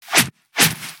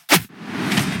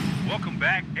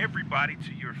back, everybody,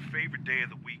 to your favorite day of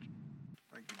the week.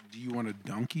 Like, do you want a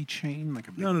donkey chain? Like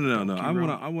a big No. donkey I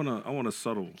rope? want a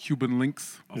subtle. Cuban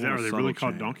links. Are they really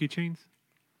called donkey chains?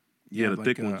 Yeah, the like,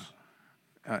 thick ones.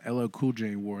 LL Cool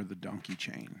J wore the donkey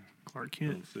chain. Clark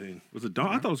Kent. Let's see. Was it?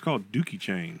 I thought it was called Dookie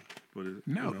chain. But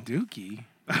No, Dookie.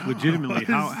 Legitimately,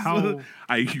 how you know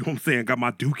what I'm saying? I got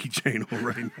my Dookie chain on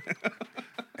right now.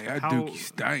 Hey, I How- Dookie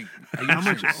stank. how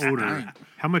much older?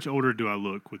 How much older do I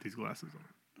look with these glasses on?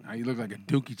 Now you look like a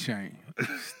Dookie chain.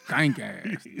 Stank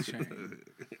ass chain.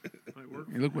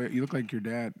 You look like your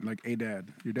dad, like a dad.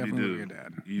 You're You definitely do. like a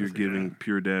dad. You're giving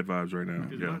pure dad vibes right now.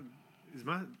 Yeah.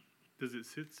 Does it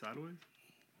sit sideways?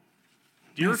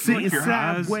 Do you ever feel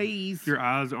like your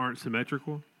eyes aren't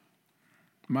symmetrical?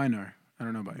 Mine are. I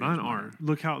don't know about Mine yours. aren't.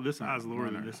 Look how this eye's lower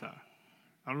mine than are. this eye.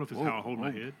 I don't know if it's how I hold my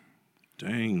head.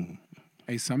 Dang.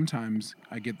 Hey, sometimes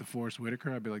I get the Forrest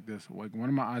Whitaker. I'd be like this. Like one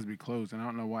of my eyes be closed, and I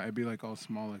don't know why. I'd be like all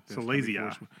small like this. It's a I'd be lazy eye.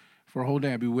 Forrest For a whole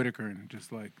day, I'd be Whitaker and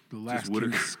just like the last king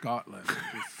Whitaker. of Scotland.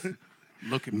 Just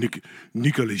look at me.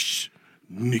 Nicholas.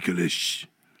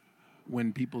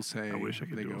 When people say, I wish I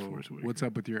could they do a go, Forrest Whitaker. "What's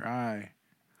up with your eye?"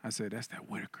 I say, "That's that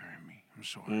Whitaker in me." I'm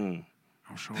sorry.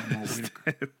 I'm sure I'm more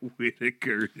Whitaker.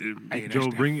 Whitaker. Hey, that's Joe,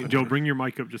 that bring your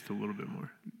mic up just a little bit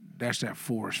more. That's that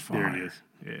forest fire. There it is.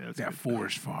 Yeah, that's That good.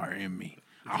 forest fire in me.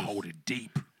 I hold it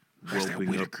deep. That's that Whelping up,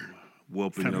 Whitaker.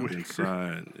 whelping That up Whitaker.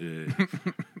 inside. Yeah.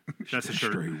 That's a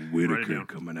shirt. Straight Write it Whitaker down.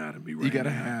 coming out of me right You gotta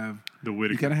now. have The You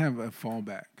Whitaker. gotta have a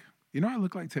fallback. You know what I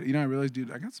look like today? You know, I realized,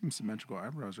 dude, I got some symmetrical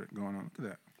eyebrows going on. Look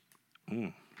at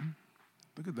that.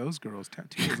 Look at those girls'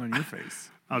 tattoos on your face.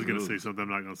 I was gonna say something. I'm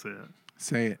not gonna say it.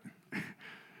 Say it.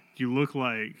 You look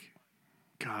like.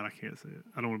 God, I can't say it.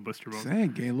 I don't want to bust your balls. Say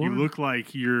it, Gaylord. You look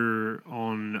like you're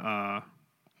on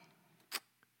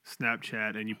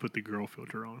Snapchat and you put the girl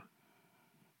filter on.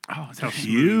 Oh, That's how that's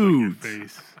smooth like your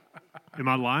face. Am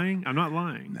I lying? I'm not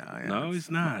lying. No, he's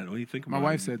not. What do you think My about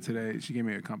wife it? said today, she gave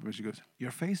me a compliment. She goes,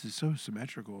 "Your face is so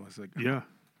symmetrical." I was like, Yeah.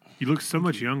 You look so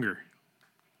much younger.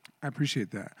 I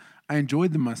appreciate that. I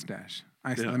enjoyed the mustache.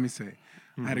 Let me say, I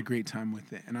Mm-hmm. had a great time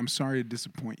with it, and I'm sorry to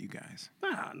disappoint you guys.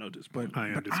 Nah, no disappointment. But I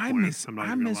am I disappointed. miss I'm not I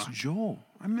even gonna miss lie. Joel.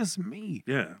 I miss me.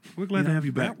 Yeah, we're glad to have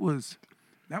you back.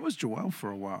 That was Joel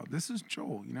for a while. This is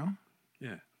Joel. You know,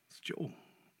 Yeah, it's Joel.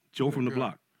 Joel from the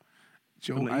block.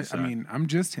 Joel. the east I side. mean, I'm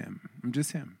just him. I'm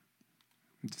just him.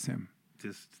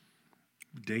 Just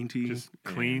dainty. Just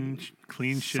and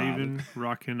clean shaven,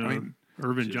 rocking a mean,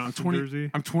 Irvin just Johnson jersey.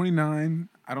 I'm 29.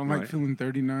 I don't like Right. feeling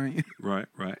 39. Right.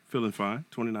 Feeling fine.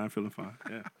 29, feeling fine.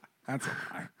 Yeah. That's a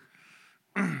lie.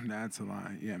 That's a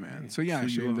lie. Yeah, man. So yeah, I So you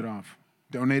shaved are. it off.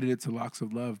 Donated it to Locks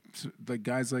of Love. So, like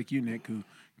guys like you, Nick, who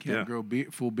can't Yeah. grow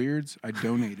full beards, I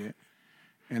donate it,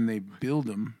 and they build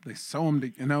them. They sew them.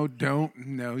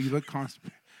 You look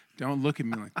constipated. Don't look at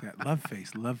me like that. Love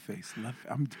face.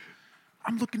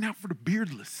 I'm looking out for the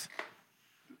beardless.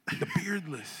 The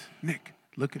beardless. Nick,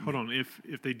 look at Hold me. on.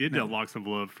 If they did that Locks of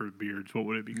Love for beards, what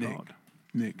would it be called?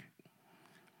 Nick,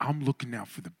 I'm looking out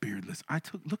for the beardless.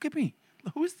 Look at me.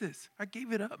 Who is this? I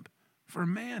gave it up for a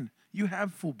man. You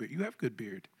have full beard. You have good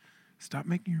beard. Stop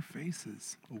making your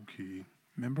faces. Okay.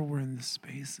 Remember, we're in the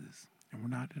spaces and we're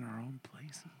not in our own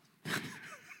places.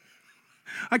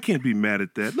 I can't be mad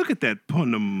at that. Look at that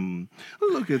punum.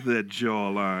 Look at that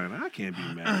jawline. I can't be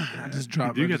mad at I that. just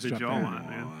dropped. You I got just the dropped jawline,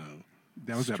 man.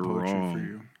 That was that poetry for Strong.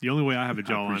 you. The only way I have a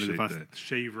jawline is if I appreciate that.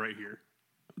 shave right here.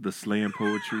 The slam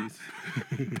poetries.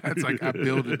 That's like I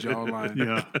build a jawline.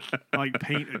 Yeah. I like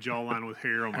paint a jawline with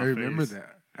hair on my I remember face.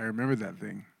 that. I remember that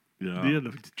thing. Yeah. Yeah,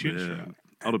 the chin Yeah. strap.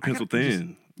 Oh, the pencil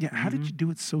thin. Yeah. How did you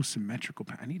do it so symmetrical?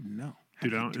 I need to know. How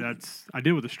Dude, did you do it? I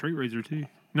did with a straight razor too.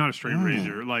 Not a straight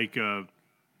razor. Like I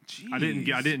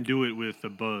Jeez. didn't do it with a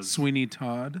buzz. Sweeney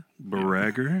Todd.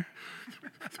 Baragger.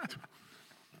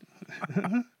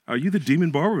 Are you the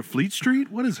demon barber of Fleet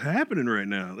Street? What is happening right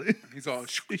now? He's all.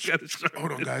 You gotta start-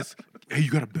 Hold on, guys. Hey, you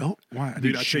got a belt? Why?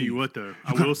 Dude, I tell you what though,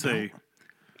 I will say,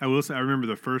 I remember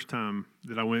the first time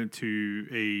that I went to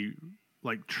a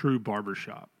like true barber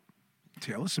shop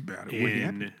Tell us about it. What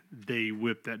happened? and they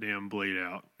whipped that damn blade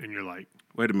out, and you're like,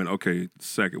 Wait a minute. Okay,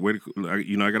 second. Wait.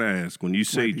 You know, I gotta ask. When you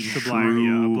say Black people.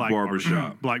 true black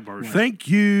barbershop, black barbershop. thank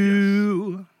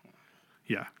you.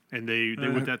 Yeah, and they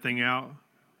whipped that thing out.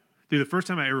 Dude, the first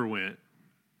time I ever went,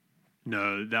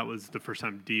 no, that was the first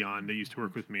time Dion, that used to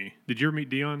work with me. Did you ever meet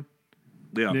Dion?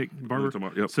 Yeah, Nick Barber. Talking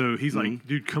about- Yep. So he's like,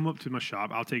 dude, come up to my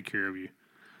shop. I'll take care of you.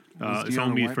 Was It's Dion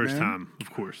on a me white first man? time,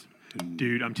 of course.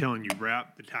 Dude, I'm telling you,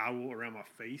 wrap the towel around my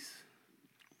face.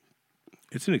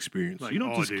 It's an experience. Like, you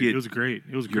don't oh, just dude, get. it was great.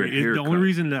 It was your great. hair The only cut.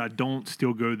 reason that I don't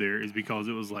still go there is because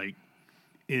it was like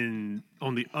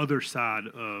on the other side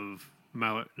of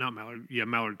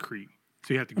Mallard Creek.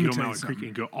 So you have to me get on tell you Mallard Creek something.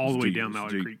 and go all the way deep, down it's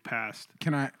Mallard deep. Creek past.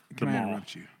 Can I mall.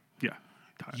 interrupt you? Yeah.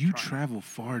 You Try. travel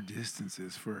far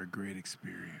distances for a great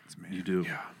experience, man. You do.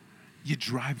 Yeah. You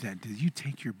drive that. You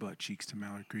take your butt cheeks to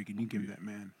Mallard Creek and you give that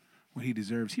man what he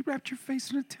deserves. He wrapped your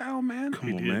face in a towel, man.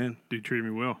 Come on, Dude, man. Dude treated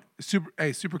me well.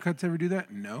 Supercuts ever do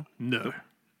that? No. No.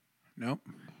 Nope.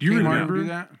 Do you Kmart remember? ever do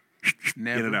that?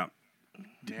 Never. Get it out.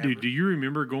 Never. Dude, do you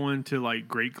remember going to like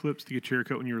Great Clips to get your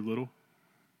haircut when you were little?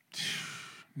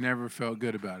 Never felt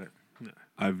good about it.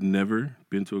 I've never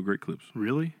been to a Great Clips.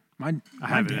 Really? My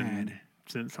haven't dad.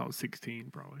 since I was 16,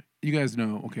 probably. You guys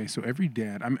know, okay, so every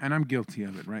dad, I'm guilty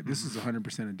of it, right? This is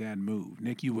 100% a dad move.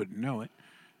 Nick, you wouldn't know it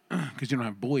because you don't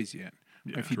have boys yet.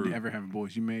 If you true. ever have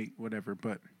boys, you may, whatever,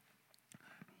 but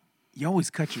you always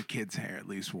cut your kid's hair at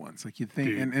least once. Like you think,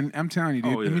 Dude. and I'm telling you,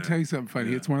 dude, let me yeah. tell you something funny.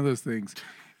 Yeah. It's one of those things.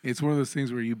 It's one of those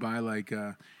things where you buy like,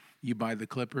 you buy the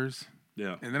clippers.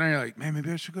 Yeah. And then you're like, man,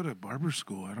 maybe I should go to barber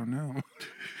school. I don't know.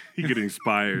 You get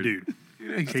inspired. Dude.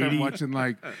 You start watching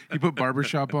like, you put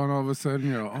barbershop on all of a sudden,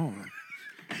 you're like, oh.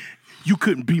 You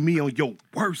couldn't be me on your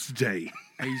worst day.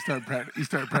 Hey, you start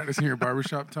practicing your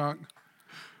barbershop talk.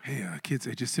 Hey, kids,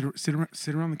 hey, just sit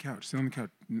around the couch. Sit on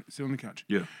the couch.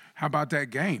 Yeah. How about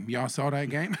that game? Y'all saw that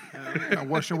game?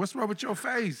 What's wrong with your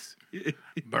face?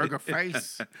 Burger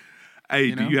face. Hey,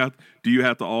 You know? do you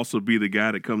have to also be the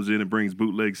guy that comes in and brings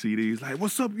bootleg CDs? Like,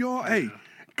 what's up, y'all? Hey,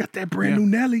 got that brand new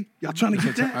Nelly? Y'all trying to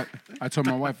get that? I told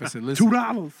my wife, I said, listen.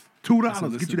 $2.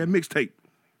 $2. Get you that mixtape.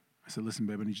 I said, listen,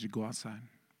 babe, I need you to go outside.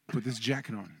 Put this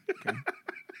jacket on, okay?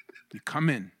 You come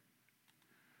in.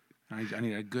 I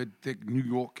need a good, thick New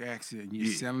York accent.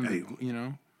 You're selling, you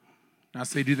know? And I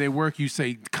say, do they work? You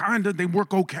say, kinda, they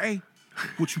work okay.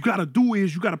 What you got to do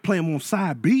is you got to play them on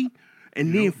side B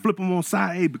and then flip them on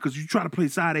side A because you try to play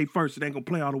side A first, it ain't going to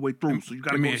play all the way through. So you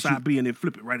got to let me go ask side you- B and then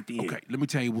flip it right at the end. Okay, let me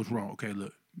tell you what's wrong. Okay,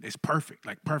 look, it's perfect,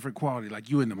 like perfect quality, like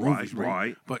you in the movies,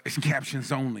 right. But it's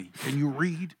captions only. Can you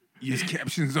read? It's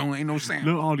captions only. Ain't no sound.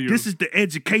 No audio. This is the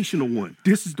educational one.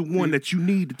 This is the one that you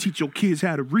need to teach your kids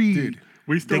how to read. Dude,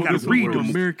 we they stole got this to read from them.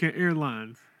 American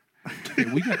Airlines. Hey,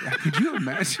 we got. Could you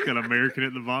imagine? Got American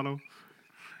at the bottom.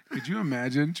 Could you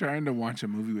imagine trying to watch a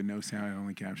movie with no sound and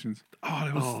only captions? Oh,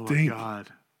 that was Oh, my stink. God.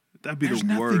 That'd be There's the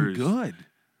nothing worst. good.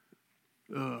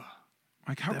 Ugh.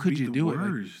 Like, how That'd could be you the do it? Like,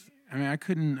 worst. I mean, I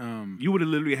couldn't. You would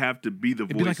literally have to be the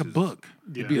It'd voices. be like a book.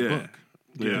 It'd be a Yeah. book.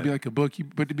 Yeah. It'd be like a book,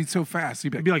 but it'd be so fast.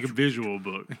 You'd be It'd be like a visual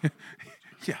book.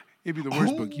 yeah, it'd be the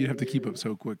worst book. You'd have to keep up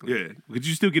so quickly. Yeah. Could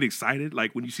you still get excited?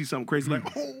 Like when you see something crazy, like,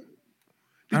 oh, I did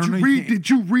don't you know, you read? can't- Did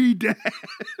you read that?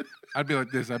 I'd be like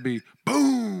this. I'd be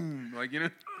boom, like, you know.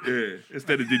 Yeah.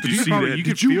 Instead of did you You, see probably, that? you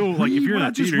Did could feel like if read you're in what a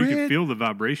I just theater, you can read? feel the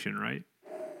vibration, right?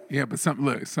 Yeah, but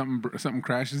something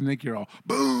crashes, Nick. You're all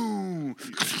boom.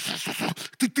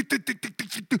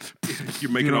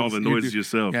 You're making all the noises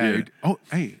yourself. Yeah. you'd- Oh,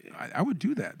 hey, I would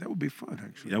do that. That would be fun,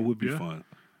 actually. That would be Yeah. fun.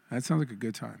 That sounds like a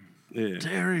good time. Yeah.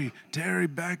 Terry,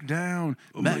 back down,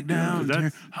 my back down. God, Terry.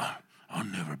 that's- I'll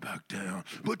never back down.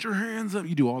 Put your hands up.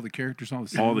 You do all the characters, all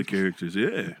the All the sounds. characters.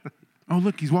 Yeah. Oh,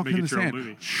 look, he's walking Make in it the your own sand.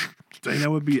 movie. Dang,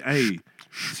 that would be, hey,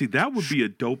 see, that would be a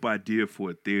dope idea for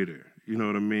a theater. You know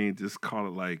what I mean? Just call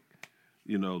it like,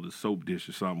 you know, the soap dish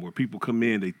or something where people come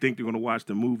in, they think they're going to watch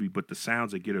the movie, but the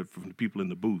sounds they get are from the people in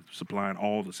the booth supplying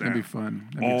all the sounds. That'd be fun.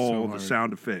 That'd be All so the hard.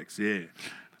 sound effects, yeah.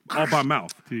 All by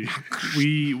mouth. Dude,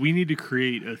 we need to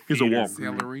create a Here's a theater walk.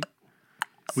 group. Celery.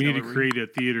 We need to Celery. create a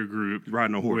theater group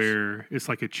Riding a horse. where it's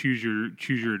like a choose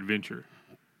your adventure.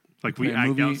 Like we play a act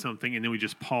movie. out something and then we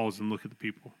just pause and look at the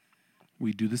people.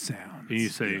 We do the sounds. And you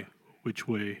say, which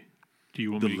way do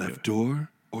you want The me to left go? door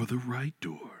or the right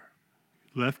door?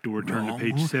 Left door, turn to Wrong.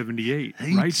 page 78.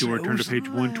 He Right door, turn to chose page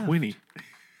left. 120.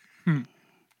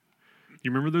 You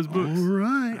remember those books? All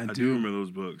right. I I do do. remember those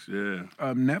books, yeah.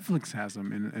 Netflix has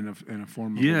them in a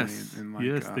form of Yes. a way, and like,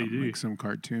 Yes, they do. like some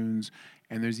cartoons,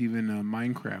 and there's even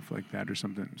Minecraft like that or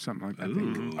something like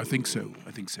that. I think so.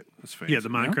 That's fancy. Yeah, the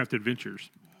Minecraft Adventures.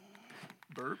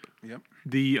 Burp. Yep.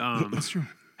 The That's true.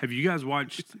 Have you guys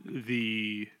watched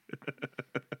the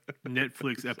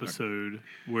Netflix episode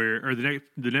or the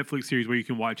Netflix series where you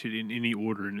can watch it in any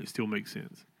order and it still makes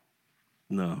sense?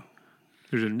 No.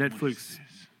 There's a Netflix.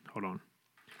 Hold on.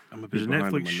 I'm a bit There's a behind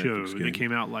on Netflix my show Netflix that game.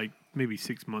 came out like maybe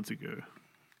 6 months ago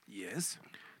Yes.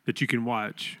 that you can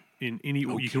watch in any.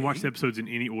 You can watch Okay. the episodes in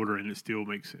any order and it still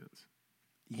makes sense.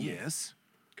 Yes.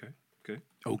 Okay. Okay.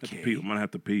 Okay. Peep. I'm gonna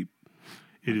have to peep.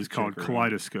 It is called her out.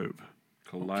 Kaleidoscope.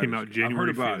 Came out January I've heard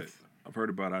about 5th. it. I've heard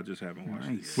about it. I just haven't watched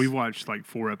it. Nice. We watched like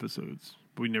 4 episodes,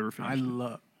 but we never I finished.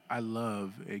 it. I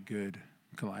love a good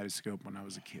kaleidoscope when I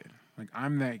was a kid. Like,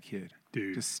 I'm that kid.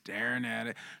 Dude. Just staring at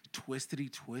it, twistity,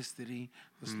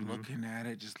 just looking at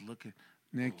it, just looking.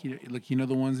 Nick, you know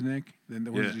the ones, Nick. Then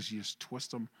the ones Yeah. you just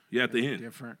twist them. Yeah, at the end.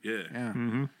 Different. Yeah.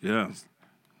 Yeah. Yeah.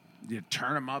 You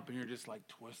turn them up and you're just like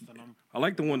twisting them. I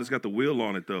like the one that's got the wheel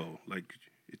on it though. Like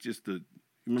it's just the.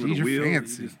 You remember Geez, the you're wheel? You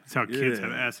fancy. just- That's how kids Yeah.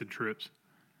 have acid trips.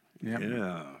 Yeah.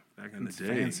 Yeah, back in It's the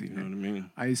day. fancy, you know what I man.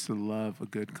 mean? I used to love a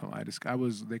good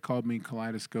kaleidoscope. They called me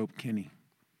Kaleidoscope Kenny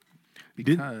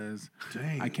because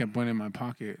Dang. I kept one in my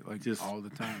pocket like Just- all the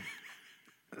time.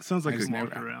 That sounds like I a just never-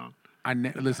 Walk around.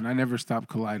 Listen, I never stopped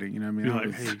colliding. You know what I mean? You're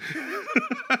like, hey,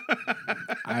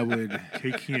 I would.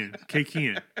 cake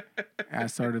in. I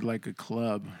started like a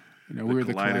club. You know, The we were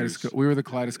the colliders. kaleidoscope. We were the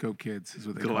kaleidoscope kids. Is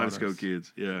what they called Kaleidoscope us.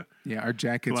 kids. Yeah. Yeah, our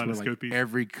jackets were like Kaleidoscopies.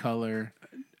 every color,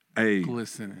 Hey,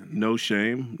 glistening. no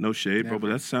shame, no shade, bro. But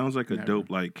Never. that sounds like a Never. dope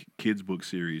like kids book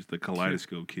series, the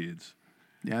Kaleidoscope Kids.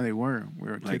 Yeah, they were. We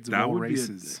were Like kids of that all would be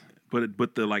races.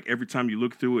 but the like every time you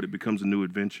look through it, it becomes a new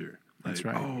adventure. That's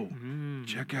Like, right. Oh,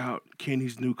 check out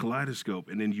Kenny's new kaleidoscope,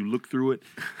 and then you look through it,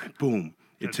 boom!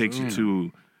 It takes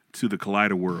you to the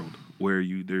Collider world where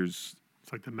there's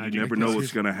It's like the you magic. never know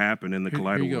what's gonna happen in the Here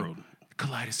Collider you go. world.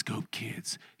 Kaleidoscope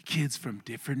kids. Kids from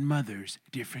different mothers,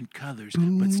 different colors,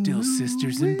 but still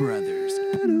sisters and brothers.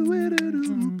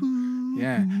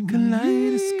 Yeah.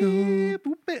 Kaleidoscope.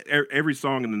 Every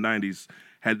song in the '90s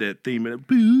had that theme in it.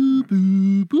 So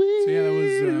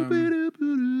yeah,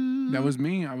 that was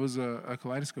me. I was a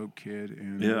kaleidoscope kid,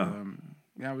 and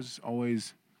Yeah. I was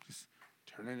always just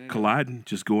turning it. Colliding,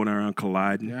 just going around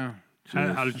colliding. Yeah,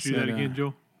 How did you do said, that again,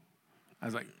 Joel? I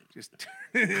was like just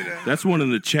turning it out. That's one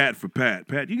in the chat for Pat.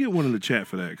 Pat, you get one in the chat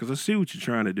for that because I see what you're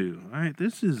trying to do. All right, you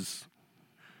just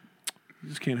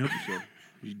can't help yourself.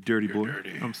 You dirty boy.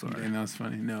 I'm sorry. And that was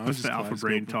funny. No, I That's was just the alpha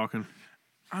brain kaleidoscoping. talking.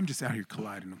 I'm just out here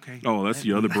colliding. Okay. Oh, that's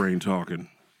the other brain talking.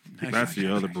 Hush, That's hush, the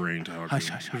hush, other hush. brain talking. Hush,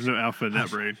 hush, There's hush. no alpha in that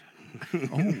brain.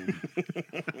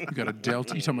 You got a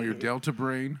delta. You talking about your delta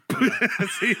brain?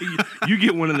 See, you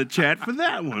get one in the chat for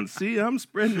that one. See, I'm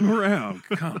spreading them around.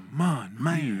 Come on,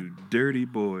 man. You dirty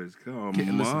boys. Come Okay,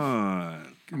 listen.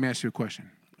 on. Let me ask you a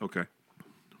question. Okay.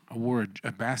 I wore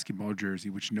a basketball jersey,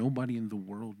 which nobody in the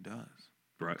world does,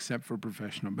 Right. except for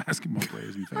professional basketball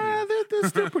players and fans. They're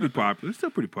still pretty popular. They're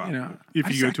still pretty popular. You know, If I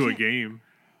you go just- I to a can't- game,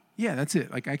 Yeah, that's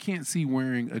it. Like I can't see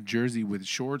wearing a jersey with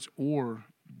shorts or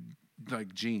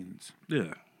like jeans.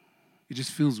 Yeah. It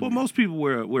just feels Well, weird. most people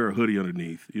wear a hoodie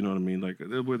underneath. You know what I mean? Like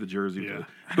they'll wear the jersey. Yeah.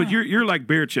 But you're like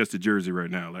bare chested jersey right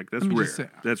now. Like that's Let me rare. just say,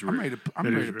 That's rare. I'm ready to That play.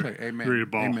 is rare. Amen. Ready to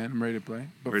ball. Amen. I'm ready to play.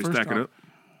 But Ready to first stack it off, up?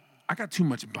 I got too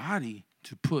much body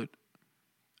to put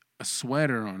a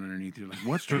sweater on underneath here. Like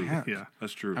what's the heck? yeah.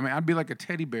 That's true. I mean, I'd be like a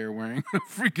teddy bear wearing a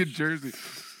freaking jersey.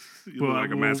 you look like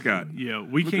a mascot. Yeah,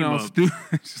 we Looking came all up.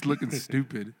 just looking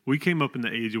stupid. We came up in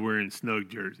the age of wearing snug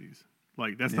jerseys.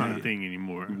 Like that's not Yeah. a thing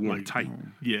anymore. You want Like, tight.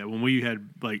 Yeah, when we had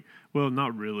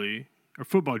not really. Our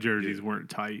football jerseys weren't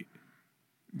tight.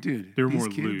 Dude, They were these more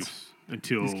kids, loose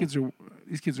until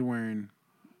These kids are wearing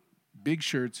big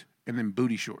shirts and then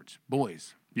booty shorts.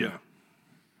 Boys. Yeah.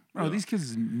 Bro, these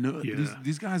kids, Yeah.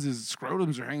 these guys'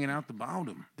 scrotums are hanging out the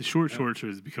bottom. the short shorts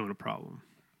is becoming a problem.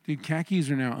 Dude, khakis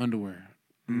are now underwear.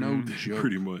 No joke.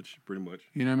 Pretty much. Pretty much.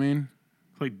 You know what I mean?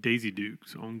 It's like Daisy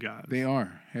Dukes on guys. They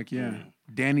are. Heck yeah.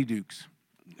 Danny Dukes.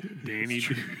 Danny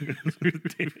Dukes.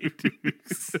 Danny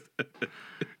Dukes.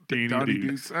 Danny Donnie Dukes.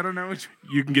 Dukes. I don't know which.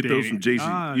 You can get those from Danny.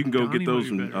 JC. You can go Donnie get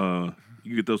those might be from you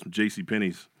can get those from JC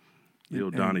Penney's. The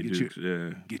old And Donnie get Dukes.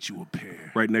 Yeah. Get you a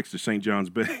pair. Right next to St. John's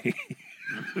Bay.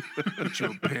 Get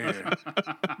you a pair.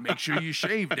 Make sure you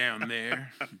shave down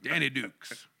there. Danny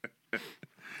Dukes.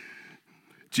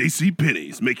 JC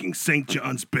Penney's making St.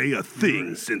 John's Bay a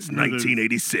thing since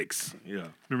 1986. Yeah.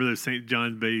 Remember those St.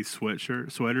 John's Bay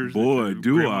sweaters? Boy, that your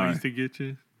do grandma I. used to get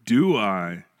you Do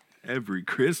I? Every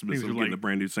Christmas Things I'm are getting like- a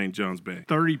brand new St. John's Bay.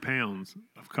 30 pounds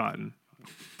of cotton.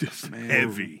 Just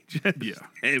heavy. Yeah,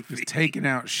 Heavy. Taking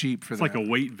out sheep for it's that. like a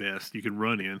weight vest you can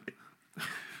run in.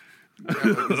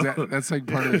 That's like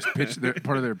part of their pitch.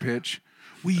 Part of their pitch.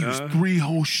 We use 3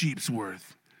 whole sheep's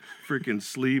worth. Freaking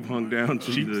sleeve hung down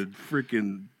to the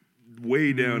freaking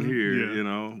way down here, Yeah. you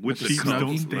know, with the Sheep don't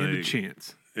cuffs, stand a like,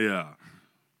 chance. Yeah.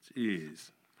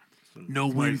 Jeez. No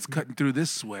wind's cutting through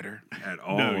this sweater. At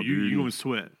all, No, you're dude. going to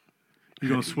sweat. You're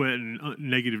going to sweat in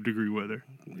negative degree weather.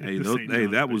 Hey, The those, St. hey,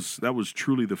 John's that Bay. was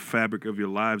truly the fabric of your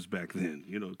lives back then,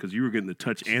 you know, because you were getting the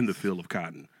touch and the feel of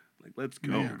cotton. Like, let's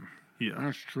go. Man, Yeah,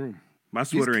 that's true. My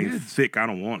sweater ain't kids- thick. I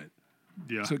don't want it.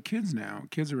 yeah. So kids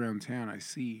around town, I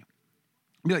see,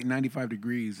 it'll be like 95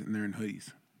 degrees and they're in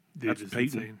hoodies. Dude, That's it's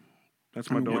Peyton. insane. That's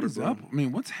I my mean, what daughter, is bro. up? I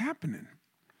mean, what's happening?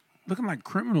 Looking like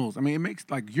criminals. I mean, it makes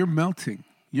like you're melting.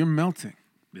 You're melting.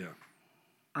 Yeah.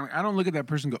 I don't look at that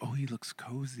person and go, oh, he looks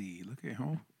cozy. Look at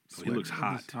him. Oh, he looks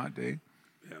hot. Hot day.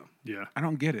 Yeah. I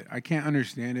don't get it. I can't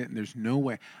understand it. And there's no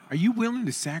way. Are you willing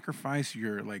to sacrifice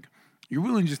your you're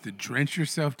willing just to drench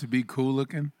yourself to be cool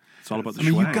looking? It's all about the I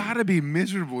mean, swag. you gotta be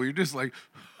miserable. You're just like,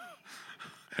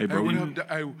 Hey, hey, bro, what you- up,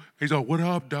 hey, he's like, what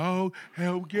up, dog?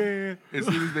 Hell yeah. As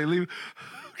soon as they leave,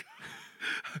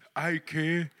 I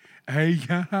can. Hey,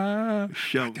 yeah.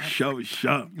 show.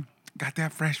 Got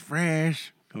that fresh.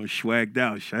 I'm swagged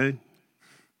out, Shane.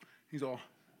 He's all,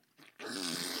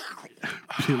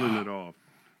 Peeling it off.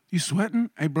 you sweating?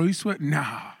 Hey, bro, you sweating?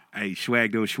 Nah. Hey,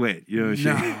 swag don't sweat. You know what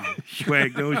I'm saying? Nah.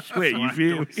 Swag don't sweat. You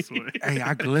feel me? Don't sweat. Hey,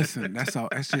 I glisten. That's all.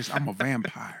 That's just, I'm a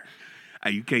vampire.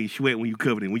 Hey, you can't sweat when you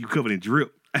covered in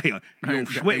drip. Hey, you don't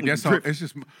sweat when you that's all. drip.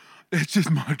 It's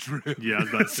just my drip. Yeah, I was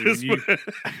about to say, when you,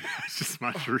 it's just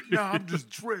my truth. No, I'm just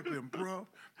dripping, bro.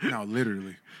 No,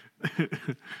 literally.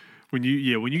 When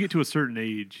you get to a certain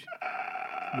age,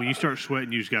 when you start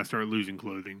sweating, you just gotta start losing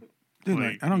clothing. Dude,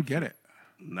 like, I don't get it.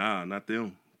 Nah, not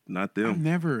them. Not I've them.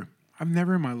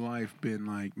 never in my life been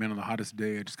like, man, on the hottest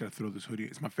day, I just gotta throw this hoodie.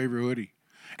 It's my favorite hoodie.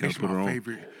 It's put it my on.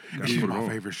 favorite. Gotta It's just put it my on.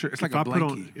 favorite shirt. It's like If a I put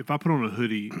blankie. on a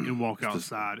hoodie and walk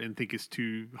outside and think it's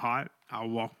too hot, I'll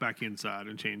walk back inside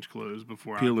and change clothes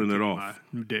before Peeling it I continue off.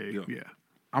 my day. Yeah. Yeah.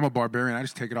 I'm a barbarian. I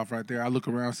just take it off right there. I look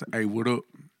around and say, hey, what up?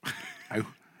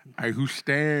 hey, who's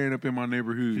staring up in my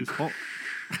neighborhood? His fault.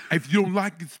 If you don't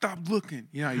like it, stop looking.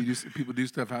 You know how you just people do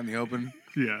stuff out in the open,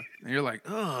 Yeah. and you're like,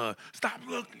 stop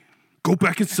looking. Go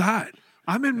back inside.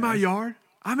 I'm in my yard.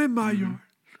 I'm in my yard.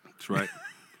 That's right.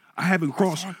 I haven't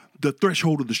crossed the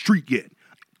threshold of the street yet.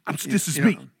 This is You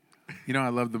me. know, you know, I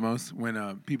love the most when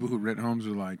people who rent homes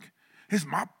are like, it's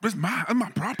my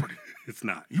property. It's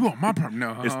not. You on my property?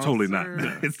 No, It's totally not.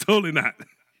 sir. It's totally not.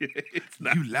 It's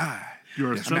not. You lie.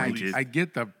 You're a I, mean, sublease. I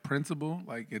get the principle,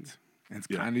 like it's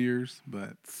Yeah. kind of yours,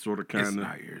 but Sort of, it's kind of.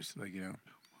 not yours. Like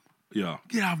Yeah.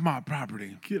 get off my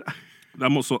property.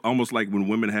 Almost like when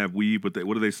women have weed, but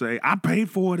what do they say? I paid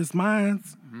for it. It's mine.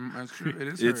 That's true. It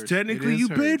is. It's hers. technically It is you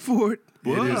hers. paid for it. It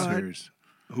is but hers.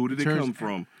 Who did It's it hers. come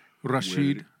from?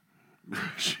 Rashid.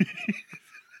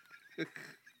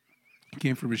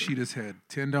 Came from Rashida's head.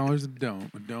 $10 a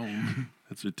dome.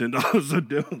 That's your $10 a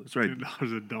deal. That's right.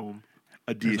 $10 a dome.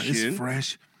 It's like, Addition. it's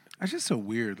fresh. That's just so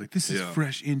weird. Like this is Yeah.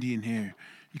 fresh Indian hair.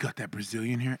 You got that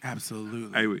Brazilian hair?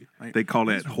 Absolutely. Hey, wait. Like, They call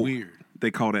that it's weird.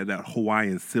 They call that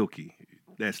Hawaiian silky.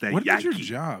 That's that. What is your Yankee.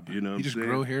 job? You know, you what just I'm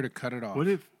grow saying? hair to cut it off. What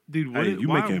if, dude? What Hey, if, you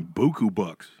why- making buku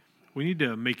bucks. We need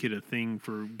to make it a thing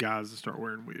for guys to start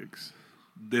wearing wigs.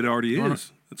 It already wanna-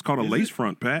 is. It's called a lace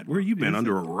front, Pat. Where you been? Is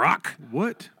Under a rock?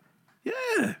 What?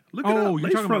 Yeah. Look it Oh, up. you're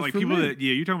Lace talking about fronts like for people men. that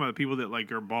you're talking about the people that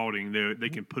like are balding. They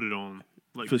can put it on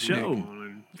like For wig sure. on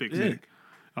and fix Yeah. it.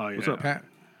 Oh yeah. What's up, Pat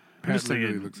just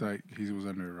literally saying. looks like he was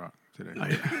under a rock today.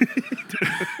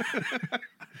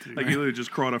 Like you literally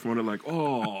just crawled up from under like,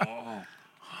 oh.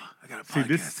 I got a See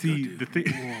this. podcast to See go the do.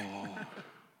 thing.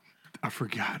 I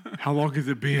forgot. How long has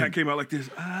it been? That came out like this.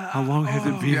 How long has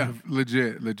it been? Yeah,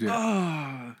 legit.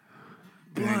 Ah.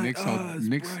 Dang, Nick's, all, it's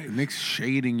Nick's, bright. Nick's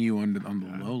shading you on the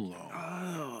low.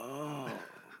 Oh.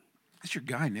 That's your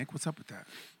guy, Nick. What's up with that?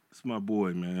 It's my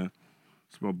boy, man.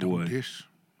 It's my boy. Don't dish.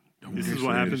 Don't This dish. is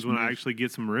what Yeah, happens it's when I actually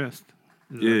get some rest.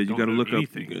 Is Yeah, I you don't got to know look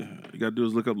anything. up. You got to do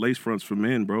is look up lace fronts for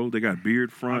men, bro. They got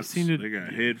beard fronts. seen it- They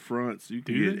got head fronts. You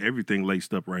can Do get they? everything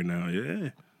laced up right now.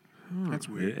 Yeah, That's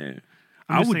weird. yeah.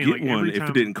 I'm I just would saying, get like, one every if time-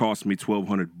 it didn't cost me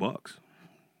 $1,200.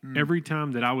 Every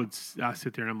time that I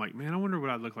sit there and I'm like, man, I wonder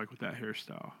what I'd look like with that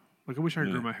hairstyle. Like, I wish I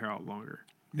Yeah. grew my hair out longer.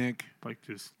 Nick, Like,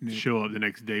 just Nick. show up the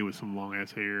next day with some long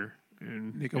ass hair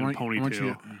and, Nick, I and a want you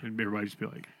ponytail, to- and everybody just be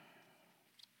like,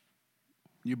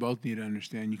 you both need to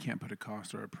understand you can't put a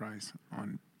cost or a price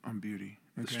on beauty.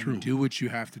 Okay? true. Do what you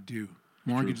have to do.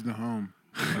 Mortgage the home.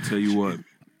 I tell you what.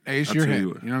 Hey, it's I'll your tell head. you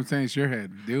You, what. know what I'm saying? It's your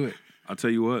head. Do it. I tell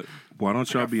you what. Why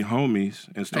don't y'all be homies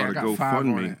and Hey, I start a got 5 on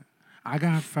GoFundMe? it. I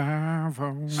got 5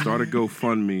 on it. Start a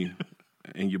GoFundMe,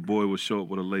 and your boy will show up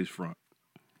with a lace front.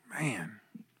 Man.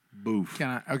 Boof.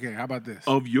 Can I? Okay, how about this?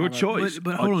 Of your How about- choice.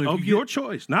 But hold on, if Of you your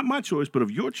choice. Not my choice, but of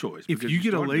your choice. if because you get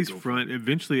a started lace GoFundMe. front,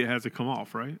 eventually it has to come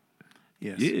off, right?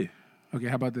 Yes. Yeah. Okay,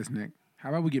 how about this, Nick? How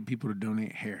about we get people to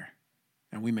donate hair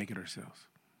and we make it ourselves?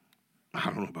 I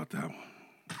don't know about that one.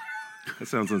 That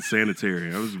sounds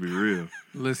unsanitary. I was to be real.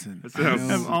 Listen. That I sounds know-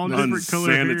 Have all listen, different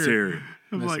color hair. unsanitary.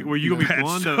 I'm Listen, like, well, you gonna be that's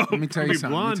blonde so- up? Let me tell you be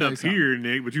something, let me blonde tell you up something. here,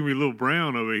 Nick, but you gonna be a little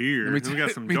brown over here. Let me And we got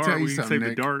tell- some let me dark. tell you We can something, save the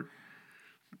Nick. dark.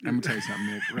 Let me tell you something,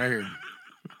 Nick. Right here.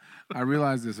 I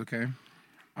realize this, okay?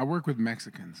 I work with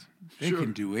Mexicans. They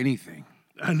can do anything.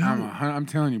 I know. I'm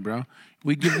telling you, bro.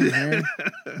 We give them hair.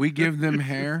 We give them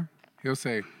hair. He'll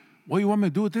say, "What do you want me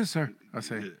to do with this, sir?" I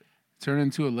say, "Turn it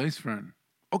into a lace front."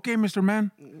 Okay, Mr.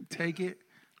 Man, take it.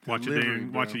 Watch a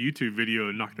Delivering, watch a bro. YouTube video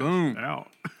and knock that Boom. shit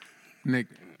out. Nick,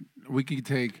 we could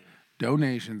take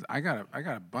donations. I got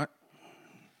a butt.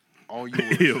 All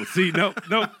yours. Ew, see, nope.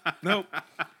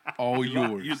 All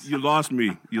yours. You lost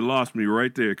me. You lost me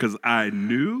right there because I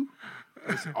knew.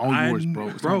 All yours, bro.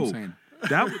 That's what I'm saying.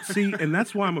 That would see, and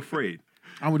that's why I'm afraid.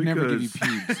 I would never give you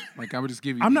Because- pubes. Like I would just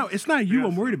give you. I'm not. It's not you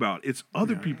I'm worried about. It's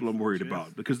other people I'm worried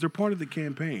about because they're part of the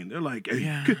campaign. They're like, hey,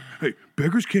 Yeah. hey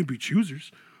beggars can't be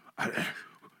choosers. It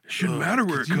shouldn't matter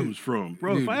where it comes from,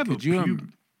 bro. Dude, if I have a could you,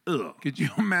 pube, ugh, Could you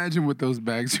imagine what those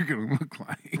bags are gonna look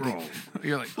like, Bro.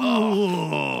 You're like,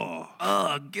 oh,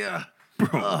 yeah.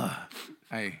 bro.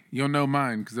 Hey, you'll know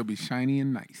mine because they'll be shiny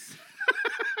and nice.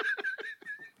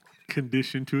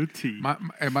 Conditioned to a T.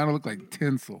 It might look like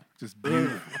tinsel, just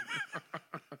beautiful.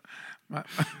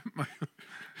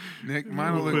 Nick,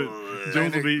 mine will look.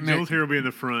 Joel's hair will be in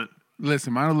the front.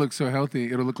 Listen, mine will look so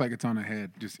healthy, it'll look like it's on a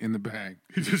head, just in the bag.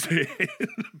 Just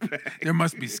There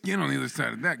must be skin on the other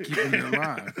side of that keeping it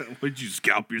alive. would you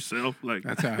scalp yourself? Like,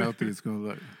 That's how healthy it's gonna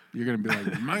look. You're gonna be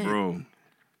like, man, bro.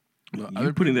 Look, You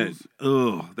other putting that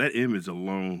people's- that image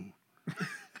alone.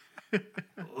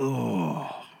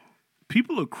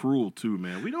 People are cruel too,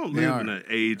 man. We don't They live are. in an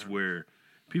age where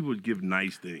people would give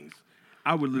nice things.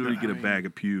 I would literally get a bag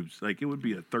of pubes. Like it would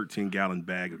be a 13-gallon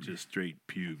bag of just straight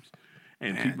pubes.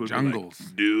 And Man, people would jungles. be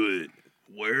like, do it.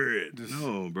 Wear it.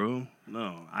 No, bro.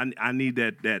 No. I need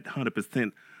that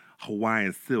 100%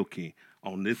 Hawaiian silky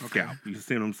on this scalp. You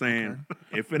see what I'm saying?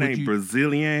 If it Would ain't you-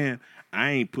 Brazilian,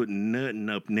 I ain't putting nothing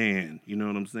up there. You know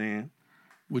what I'm saying?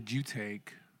 Would you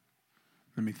take?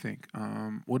 Let me think.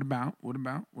 What about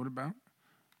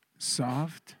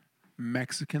soft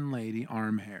Mexican lady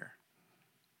arm hair?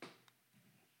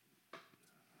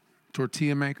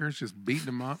 Tortilla makers just beating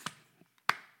them up.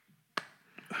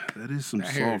 That is some That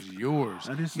hair soft. is yours.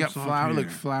 That is you got some soft flour, hair. like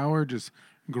flour, just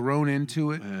grown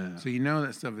into it. Yeah. So you know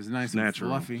that stuff is nice It's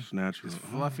natural. and fluffy. It's natural. It's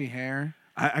fluffy hair.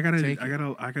 I gotta Take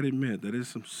it. admit that is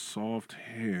some soft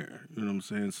hair. You know what I'm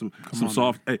saying? Some on,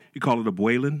 soft. Hey, you call it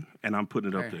abuelan, and I'm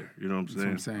putting it up Hey, there. You know what I'm that's saying?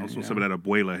 what I'm saying, Also, yeah. some of that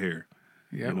abuela hair.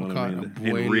 Yeah, You know we what call I it mean?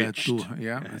 abuela Enriched. tu.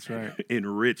 Yeah, that's right.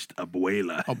 Enriched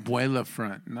abuela. Abuela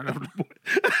front.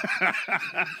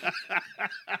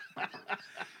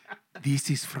 This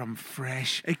is from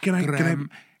Fresh. Hey, can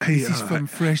I- hey, this is from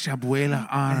Fresh Abuela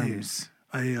Arms.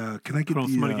 Can I get Hold on,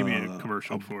 the somebody give me a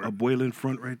commercial for it. abuela in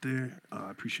front right there? I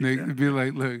appreciate They that. be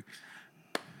like, look,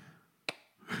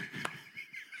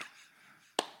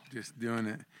 just doing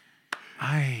it.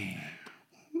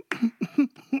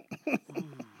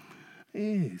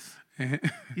 Yes.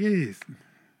 Yes.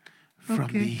 From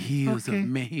the hills of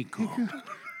Mexico,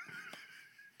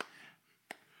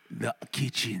 the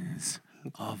kitchens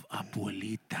of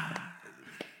Abuelita,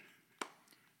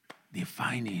 the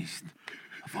finest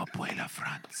of Abuela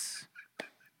France.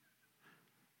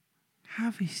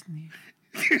 Have a sniff.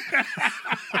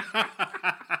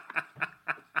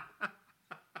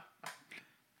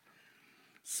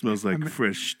 Smells like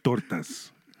fresh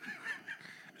tortas.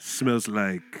 Smells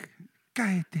like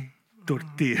Cállate.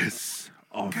 tortillas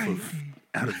out of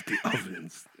the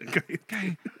ovens.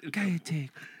 Cállate.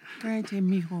 Cállate,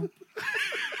 mijo.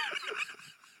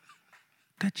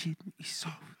 Touch it. It's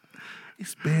soft.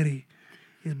 It's very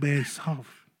soft.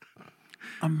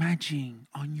 Imagine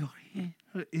on your head.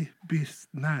 It be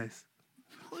nice.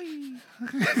 You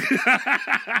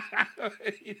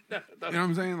know what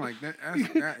I'm saying? Like that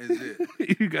is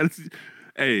it. You gotta see.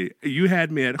 Hey, you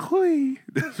had me at hoi.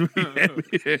 That's what you had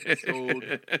me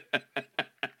at.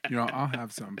 You know, I'll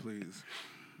have some, please.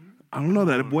 I don't know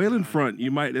that abuela front.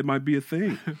 It might be a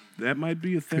thing. That might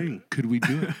be a thing. Could we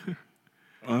do it?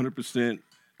 100%.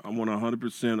 I want 100%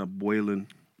 abuelan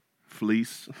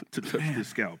fleece to touch Man. the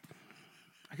scalp.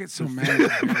 I get so mad.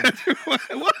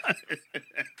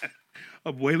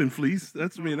 Abuelan fleece.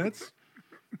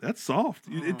 That's soft.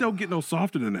 It don't get no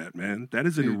softer than that, man. That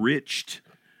is enriched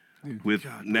with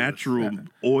natural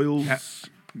oils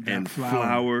and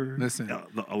flour. Listen, and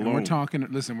alone. we're talking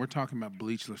about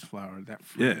bleachless flour. That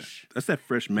Yeah, fresh. that's that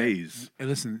fresh maize. And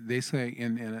listen, they say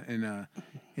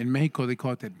in Mexico they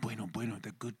call it that bueno,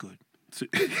 that good.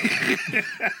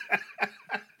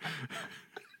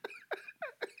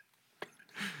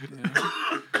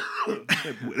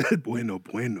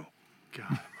 Bueno.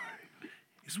 God.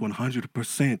 It's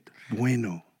 100%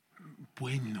 bueno.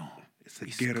 Bueno. It's a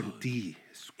guarantee.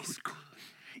 It's good.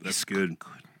 That's good.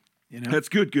 You know? That's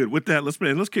good. With that,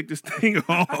 let's kick this thing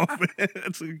off. Man.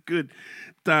 That's a good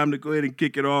time to go ahead and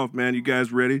kick it off, man. You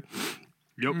guys ready?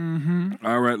 Yep.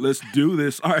 All right, let's do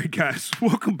this. All right, guys,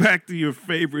 welcome back to your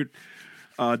favorite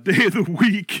day of the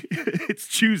week. It's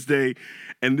Tuesday,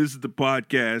 and this is the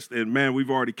podcast. And man, we've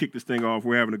already kicked this thing off.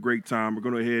 We're having a great time. We're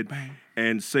going to go ahead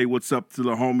and say what's up to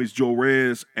the homies Joe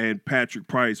Rez and Patrick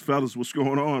Price. Fellas, what's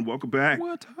going on? Welcome back.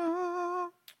 What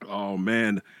up? Oh,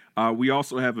 man. We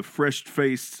also have a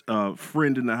fresh-faced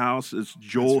friend in the house. It's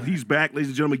Joel. Right. He's back, ladies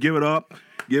and gentlemen. Give it up.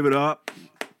 Give it up.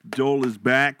 Joel is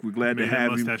back. We're glad May to that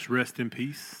have you. mustache rest in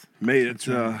peace. May it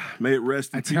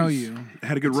rest in I peace. tell you,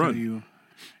 Had a good run.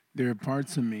 There are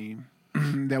parts of me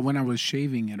that when I was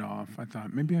shaving it off, I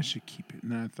thought maybe I should keep it.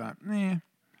 And then I thought,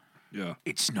 Yeah.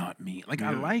 it's not me. Like,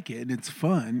 I like it and it's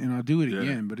fun and I'll do it Yeah.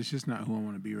 again, but it's just not who I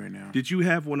want to be right now. Did you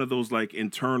have one of those like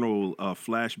internal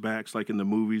flashbacks, like in the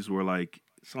movies, where like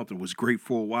something was great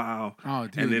for a while, Oh,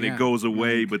 dude, and then yeah. it goes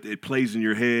away, but it plays in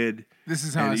your head? This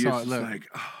is how and I you're saw it. just Look, like,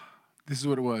 this is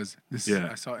what it was. Yeah.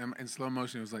 I saw it in slow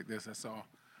motion. It was like this.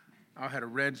 I had a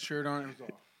red shirt on. It was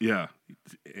all. yeah,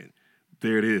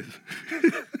 there it is.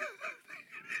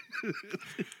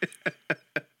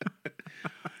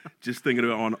 Just thinking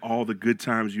about on all the good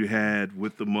times you had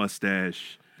with the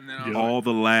mustache, And then I was all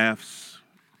the laughs,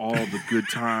 all the good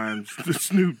times, the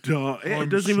Snoop Dogg. It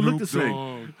doesn't even look the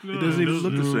same. It doesn't even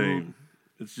look the same.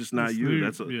 It's just not you.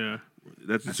 That's It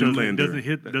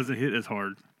Zoolander. doesn't hit as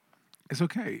hard. It's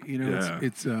okay. You know, Yeah.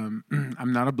 it's I'm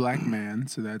not a black man,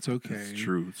 so that's okay. It's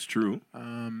true. It's true.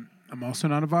 I'm also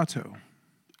not a Vato.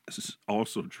 This is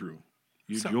also true.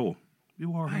 You're So- Joel.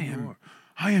 You are. I who you am. are.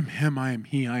 I am him. I am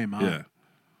he. I am I. Yeah.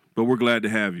 But we're glad to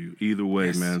have you. Either way,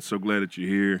 Yes. man. So glad that you're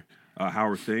here. How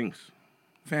are things?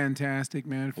 Fantastic,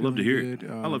 man. I love to Feeling hear it. good.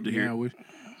 I love to hear yeah, it.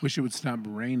 wish it would stop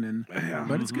raining, Yeah.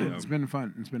 but it's good. Yeah. It's been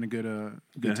fun. It's been a good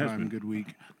it has time, been. good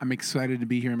week. I'm excited to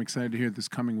be here. I'm excited to hear this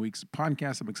coming week's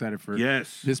podcast. I'm excited for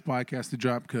Yes. this podcast to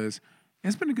drop because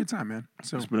it's been a good time, man.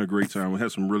 So It's been a great time. We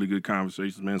had some really good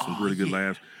conversations, man. Some really good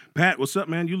laughs. Pat, what's up,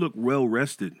 man? You look well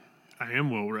rested. I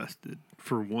am well rested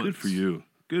for once. Good for you.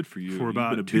 Good for you. For You've been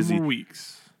about a 2 busy, more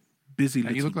weeks. busy you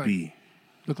little look like- bee.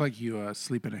 look like you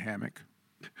sleep in a hammock.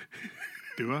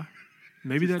 Do I?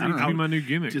 Maybe that Just needs to out- be my new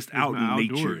gimmick. just is out my in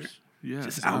nature. outdoors. Yeah.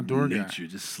 Just an out outdoor in guy. nature,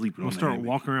 just sleeping I'll on start the hammock.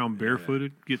 walking around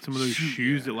barefooted. Get some of those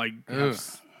shoes that like have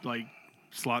Ugh. like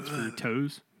slots for your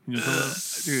toes. You know what I'm talking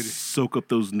about? Dude. Soak up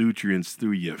those nutrients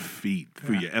through your feet,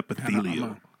 through your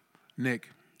epithelium. Nick,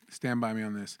 stand by me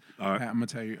on this. All right. Pat, I'm gonna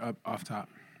tell you up off top.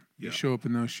 You Yeah. show up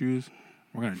in those shoes,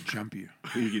 we're gonna jump you.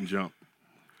 You're getting jumped.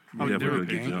 I would Definitely never gonna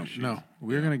get gang- jumped. No,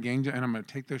 we're gonna gang jump, and I'm gonna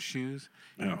take those shoes,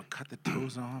 and Yeah. I'm gonna cut the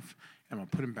toes off, and I'm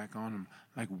gonna put them back on them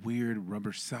like weird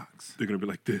rubber socks. They're gonna be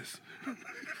like this.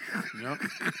 Yep,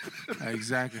 that's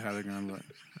exactly how they're gonna look.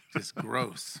 Just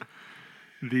gross.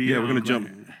 Yeah, we're gonna um, jump,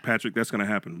 Patrick. That's gonna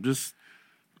happen. Just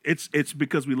it's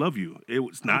because we love you.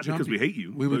 It's not jump because we you. hate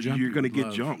you. We would but jump you're you gonna with get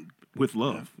love. jumped with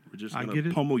love. We're just I gonna get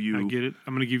it. pummel you. I get it.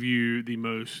 I'm going to give you the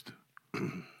most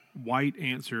white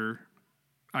answer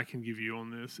I can give you on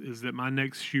this is that my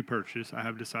next shoe purchase I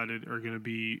have decided are going to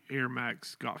be Air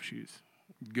Max golf shoes.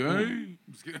 Gay.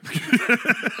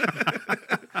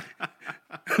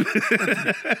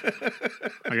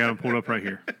 I got them pulled up right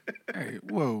here. Hey,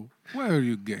 whoa, why are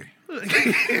you gay?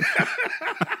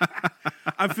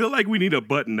 I feel like we need a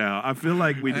button now. I feel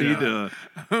like we need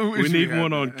we need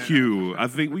one on cue. I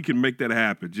think we can make that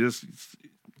happen. Just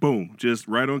boom, just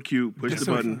right on cue. Push the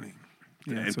button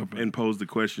and pose the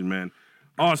question, man.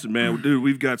 Awesome, man. Dude,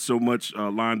 we've got so much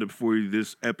lined up for you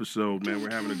this episode, man.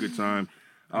 We're having a good time.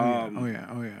 Oh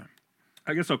yeah.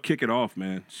 I guess I'll kick it off,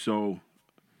 man. So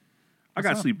I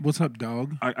got sleep. What's up,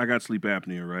 dog? I got sleep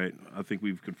apnea, right? I think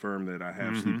we've confirmed that I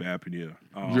have sleep apnea.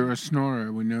 You're a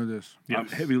snorer. We know this. I'm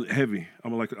heavy.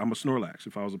 I'm a Snorlax.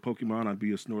 If I was a Pokemon, I'd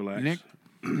be a Snorlax.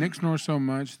 Nick snores so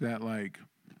much that like,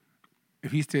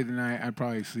 if he stayed the night, I'd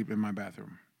probably sleep in my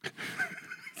bathroom.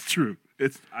 It's true.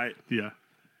 Yeah.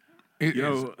 It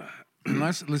You is- know,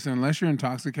 unless you're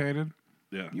intoxicated,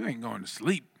 yeah, you ain't going to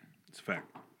sleep. it's a fact.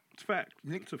 It's a fact.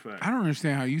 Nick, It's a fact. I don't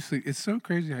understand how you sleep. It's so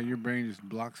crazy how your brain just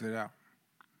blocks it out.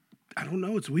 I don't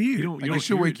know. It's weird. You don't- Like it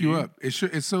should hear wake you dude. up.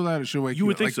 It's so loud. It should wake you. You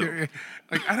would up. think Like, so.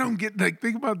 Like I don't get. Like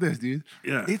think about this, dude.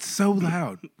 Yeah. It's so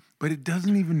loud, but it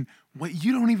doesn't even. What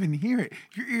you don't even hear it.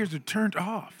 Your ears are turned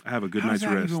off. I have a good How night's does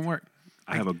that rest. even work?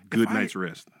 I have a Like, good if night's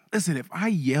rest. Listen, if I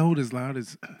yelled as loud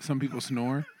as some people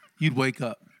snore, you'd wake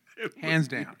up. Hands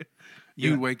down.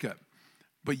 You'd wake up.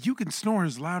 But you can snore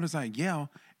as loud as I yell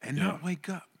and not wake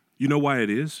up. You know why it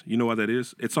is? You know why that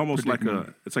is? It's almost like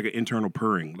Predicament. it's like an internal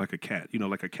purring, like a cat. You know,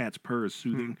 like a cat's purr is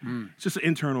soothing. It's just an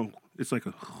internal. It's like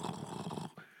a.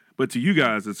 But to you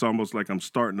guys, it's almost like I'm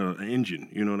starting an engine.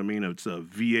 You know what I mean? It's a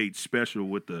V8 special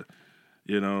with the,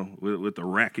 with the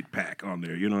racket pack on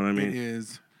there. You know what I mean? It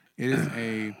is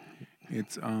a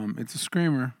it's a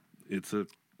screamer. It's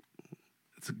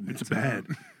bad.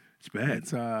 It's bad.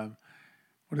 It's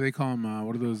what do they call them?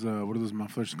 What are those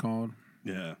mufflers called?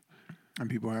 Yeah. And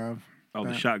people have Oh,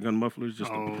 the shotgun mufflers,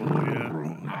 just Oh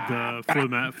yeah, the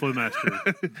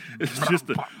Flowmaster. it's just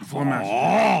a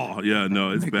Flowmaster. oh yeah,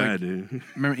 no, it's Like- bad, dude.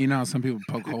 Remember, you know how some people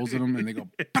poke holes in them and they go.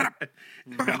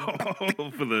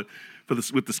 for the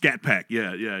with the scat pack,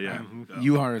 yeah.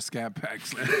 You are a scat pack.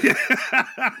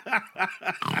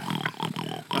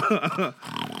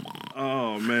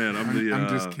 Oh man, I'm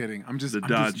just kidding. I'm just the I'm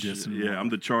Dodge. just dissing Yeah, you. I'm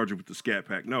the Charger with the scat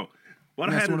pack. No, what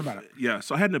I Yeah, had. so what about it? Yeah,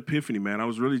 so I had an epiphany, man. I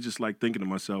was really just like thinking to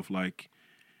myself, like,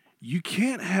 you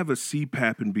can't have a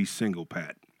CPAP and be single,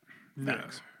 Pat.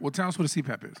 Facts. Well, tell us what a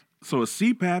CPAP is. So a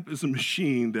CPAP is a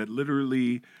machine that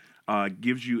literally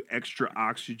gives you extra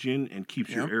oxygen and keeps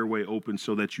your Yep. airway open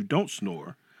so that you don't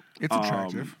snore. It's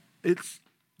attractive. It's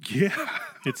yeah.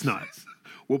 It's nuts.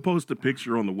 We'll post a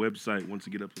picture on the website once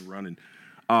you get up and running.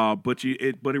 But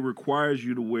it requires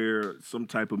you to wear some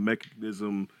type of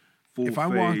mechanism, full If I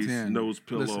face, walked in- nose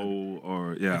pillow, listen,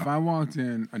 or yeah. If I walked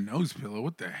in a nose pillow,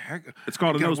 what the heck? It's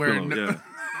called a I gotta nose wear pillow. Yeah.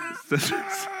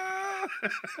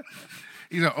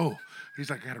 He's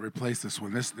like, I got to replace this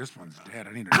one. This one's dead.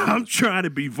 I need a I'm nose. trying to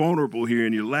be vulnerable here,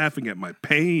 and you're laughing at my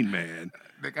pain, man.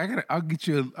 Like, I'll get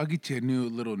you a new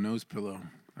little nose pillow.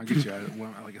 I'll get you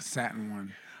one, like a satin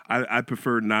one. I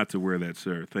prefer not to wear that,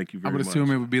 sir. Thank you I very would much. assume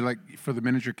it would be like for the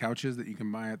miniature couches that you can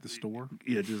buy at the store.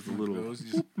 Yeah, just a little. Those,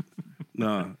 just,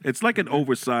 No, it's like an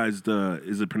oversized.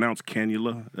 Is it pronounced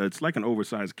cannula? It's like an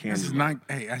oversized cannula. this is not.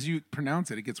 Hey, as you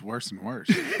pronounce it, it gets worse and worse.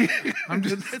 I'm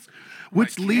just.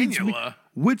 Which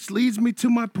like leads me to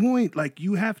my point. Like,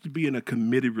 you have to be in a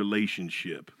committed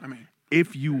relationship. I mean,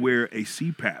 If you wear a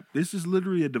CPAP, this is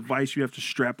literally a device you have to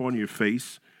strap on your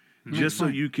face just so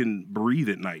you can breathe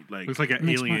at night. Like, Looks like an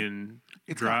Makes alien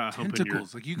it's dry got humping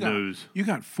tentacles. your Like you got nose.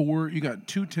 you got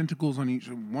two tentacles on each.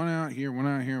 One out here, one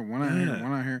out here, one out here, Yeah.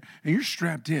 one out here, and you're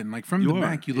strapped in. Like from You the are.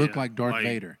 back, you look Yeah. like Darth Like-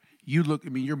 Vader. You look. I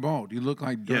mean, you're bald. You look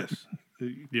like Darth.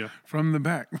 yes. Yeah, From the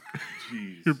back.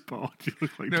 Jeez. you're bald. You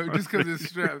look like No, just because it's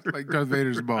strapped like Darth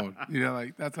Vader's bald. You know,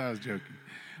 like that's how I was joking.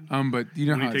 But you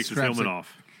know when how he it takes his straps helmet it-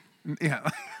 off. Yeah,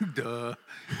 duh.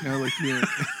 No, like you're.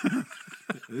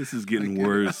 This is getting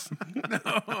worse.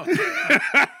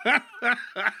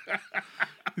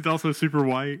 He's also super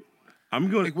white. I'm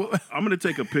going Like, what- I'm going to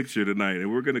take a picture tonight,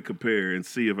 and we're going to compare and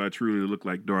see if I truly look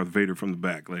like Darth Vader from the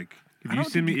back. Like, If I you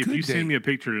don't send think me you if could you send date. me a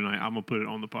picture tonight, I'm gonna put it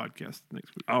on the podcast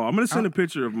next week. oh, I'm going to send a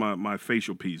picture of my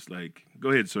facial piece. Like, go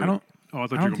ahead, sir. I don't. Oh, I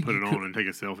thought I you were don't gonna put it think you on could- and take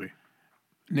a selfie.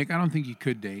 Nick, I don't think you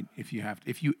could date if you have to.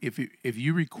 If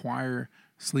you require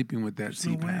sleeping with that There's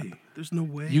no CPAP, way. There's no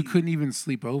way. you couldn't even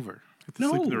sleep over. Have to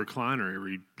sleep in the No. recliner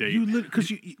every day. You because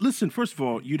you listen. First of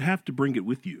all, you'd have to bring it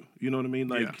with you. You know what I mean?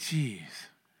 Like, Yeah. Jeez.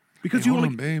 because Hey, you hold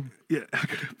only on, babe. yeah. I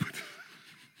gotta put-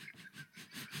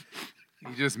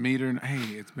 You just meet her and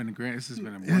hey, it's been a great. This has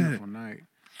been a wonderful night.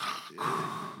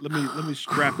 let me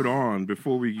strap it on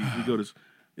before we go to.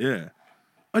 Yeah.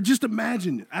 Just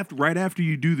imagine right after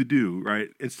you do the do, right?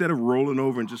 Instead of rolling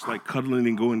over and just like cuddling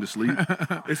and going to sleep,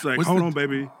 it's like, What's hold the- on,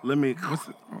 baby, let me.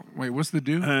 What's the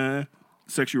do?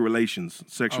 Sexual relations,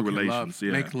 Okay, relations. love.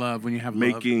 Yeah, Make love when you have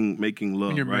love. making love.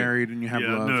 When you're right? married and you have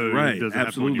Yeah, love. no. It Right, doesn't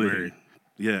happen when you're absolutely. married.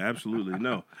 Yeah, absolutely.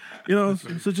 No,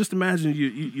 so just imagine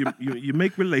you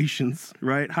make relations,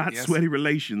 right? Hot, Yes. sweaty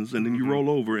relations, and then you roll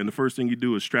over, and the first thing you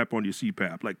do is strap on your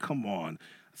CPAP. Like, come on.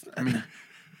 I mean,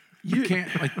 you can't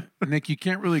like Nick. You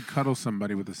can't really cuddle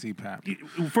somebody with a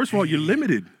CPAP. First of all, you're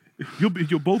limited.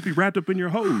 You'll both be wrapped up in your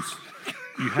hose.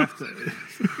 You have to.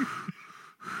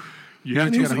 You know have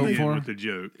what you to gotta lead hope in for? with the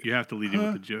joke. You have to lead in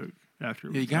with the joke after.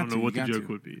 Yeah, you I got don't know to, what you the got joke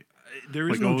to. would be. There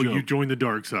is Like, no oh, joke. you join the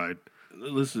dark side.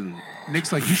 Listen,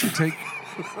 Nick's like, you should take.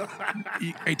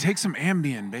 Hey, take some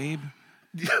Ambien, babe.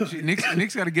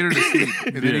 Nick's got to get her to sleep,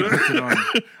 and then he puts it on.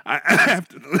 I have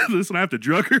to listen. I have to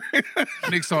drug her.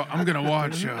 Nick's all, I'm gonna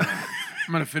watch.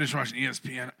 I'm gonna finish watching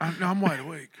ESPN. I'm wide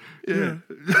awake. Yeah,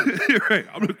 right.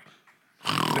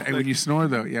 Hey, when you snore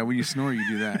though, when you snore, you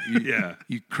do that. Yeah.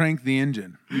 You crank the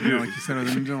engine. You know, like you said,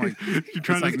 the engine, like You're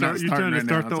trying it's to like not start. You're trying to starting right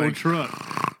start now. the It's old like-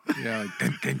 truck. Yeah, like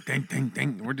ding, ding, ding, ding,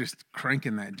 ding. We're just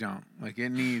cranking that jump. Like it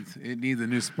needs a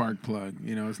new spark plug.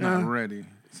 You know, it's not ready.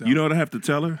 So You know what I have to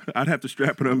tell her? I'd have to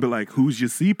strap it on and be like, "Who's your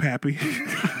CPAPy?"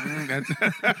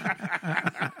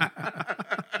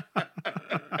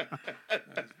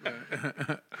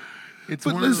 It's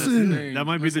But one of those listen, things. That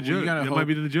might be Listen, the you joke. gotta That hope- might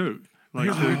be the joke. Like,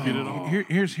 Here's, so we get it all.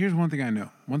 here's one thing I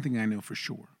know. One thing I know for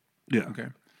sure. Yeah. Okay.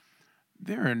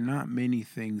 There are not many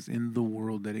things in the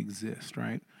world that exist,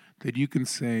 right? That you can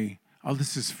say, "Oh,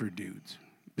 this is for dudes."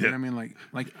 You know Yeah. what I mean?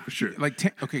 Like sure. Like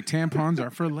tampons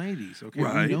are for ladies. Okay,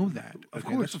 Right. we know that. Of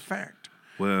Okay, course. that's a fact.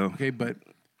 Well, Okay, but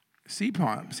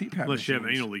CPAP Unless you have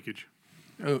machines- anal leakage.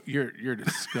 Oh, you're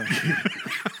disgusting.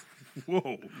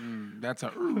 Whoa. That's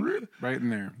a right in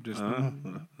there. Just I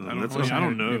That's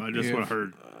don't know. I just what I if-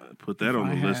 heard. Put that on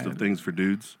the I list of had- things for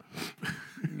dudes.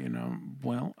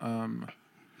 Well, I'm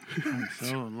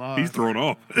so lost. He's thrown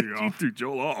off. You're You off. threw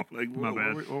Joel off. Like, My whoa.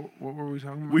 bad. What were we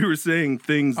talking about? We were saying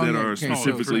things Oh, that yeah, are okay, so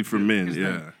specifically for men. here's the-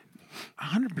 Yeah.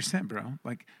 100%, bro.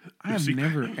 Like, I have CPAP.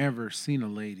 never ever seen a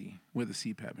lady with a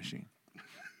CPAP machine.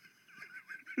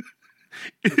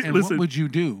 And Listen. what would you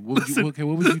do? What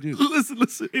would you do?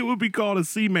 Listen. It would be called a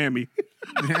sea mammy.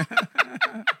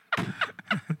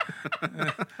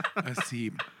 A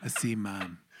C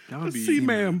mom. That would be. Sea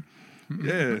ma'am.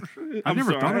 Yeah. I've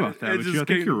never thought about It that, but just I think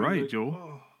came you're to me right, like,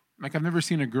 Joel. Like, I've never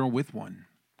seen a girl with one.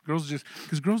 Girls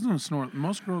because girls don't snore.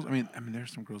 Most girls, I mean,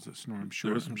 there's some girls that snore. I'm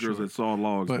sure. There's some I'm girls sure. that saw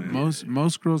logs, But man.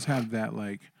 most girls have that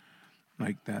like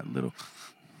that little.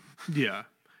 Yeah.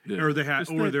 Yeah. Or they have,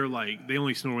 Just or that- they're like they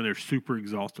only snore when they're super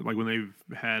exhausted, like when they've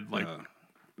had like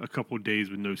a couple of days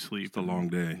with no sleep. It's a long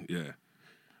day. Yeah.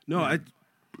 No, I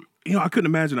couldn't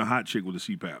imagine a hot chick with a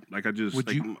CPAP. Like I just Would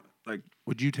like, you- like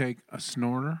Would you take a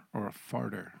snorter or a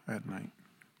farter at night?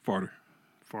 farter.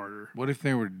 Farter. What if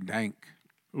they were dank?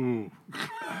 Ooh.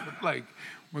 Like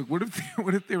what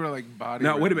if they were like body?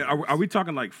 Now wait a minute. wrappers Are we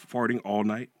talking like farting all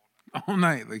night, all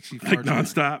night? Like she like farts all night.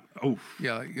 nonstop? Oh,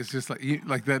 Yeah, like it's just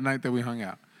like that night that we hung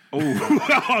out.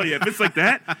 oh yeah. If it's like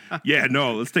that, yeah.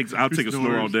 No, I'll take a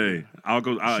snore all day. I'll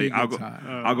go. She I'll gets go. hot.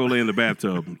 I'll go lay in the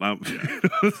bathtub.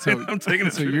 So I'm taking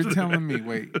a So you're telling me?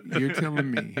 Wait, you're telling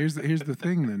me? Here's the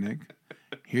thing, then, Nick.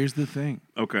 Here's the thing.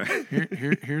 Okay.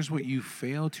 Here's what you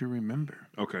fail to remember.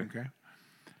 Okay. Okay.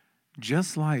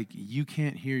 Just like you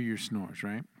can't hear your snores,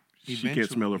 right? She can't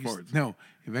smell her Eventually farts. No,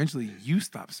 eventually you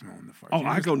stop smelling the farts. Oh, You're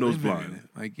I just go nose living in blind.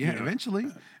 it. Like, yeah, eventually.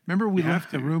 Remember we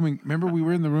left the room and remember we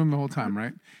were in the room the whole time,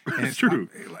 right? And That's it true.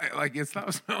 stopped- like it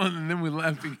stopped smelling and then we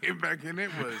left and came back and it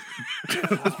was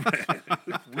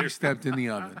we stepped in the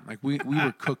oven. Like we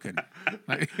were cooking.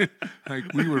 Like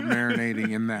we were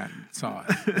marinating in that sauce.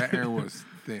 That air was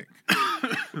thick.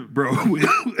 Bro,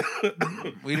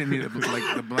 We didn't need it.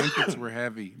 Like the blankets were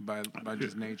heavy by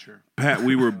just nature. Pat,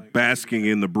 we were basking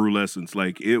in the brulescence.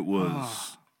 Like it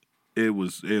was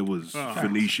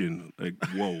Phoenician. Like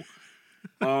whoa.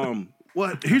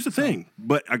 What? Here's the thing.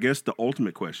 But I guess the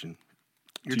ultimate question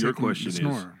You're to your taking the question is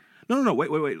snore. no.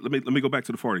 Wait. Let me go back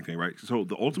to the farting thing. Right. So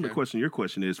the ultimate Okay. question, your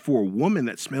question is, for a woman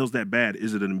that smells that bad,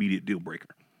 is it an immediate deal breaker?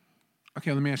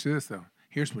 Okay, let me ask you this though.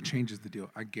 Here's what changes the deal.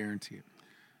 I guarantee it.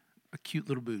 A cute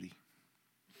little booty.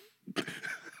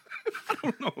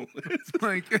 No.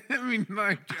 Like I mean,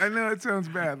 like I know it sounds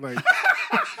bad. Like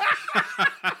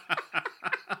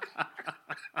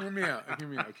hear me out.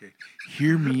 Okay,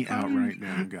 hear me out right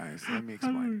now, guys. Let me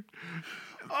explain.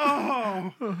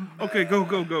 Oh. Okay. Go.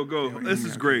 This me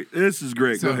is out. great. This is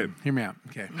great. So, Go ahead. Hear me out.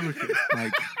 Okay.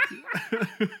 Like,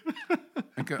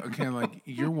 okay, like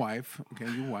your wife. Okay,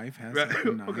 your wife has Right.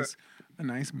 a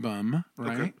nice bum,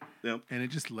 right? Okay. Yep. And it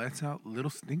just lets out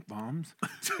little stink bombs.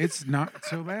 It's not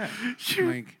so bad.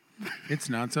 Like, it's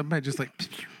not so bad. Just like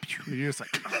you're just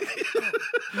like,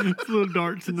 Little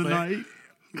darts in the Like- night.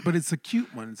 but it's a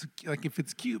cute one. It's like if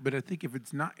it's cute, but I think if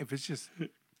it's not, if it's just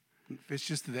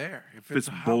there, if It's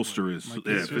a hot one, bolsterous. like,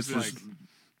 Yeah, it's if it's just just- like,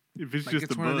 If it's like just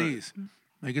it's a one of bud. these.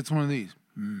 Like it's one of these.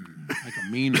 Like a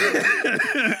mean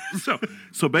one.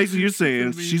 So basically, you're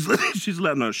saying she's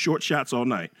letting her short shots all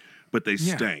night, but they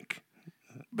Yeah. stank.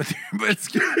 But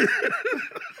it's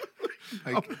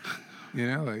like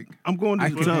like I'm going to I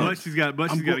the can- tub. But she's got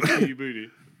a cute booty.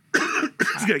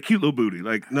 She's got a cute little booty.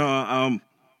 Like no, I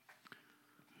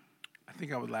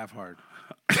think I would laugh hard.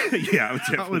 yeah, I would,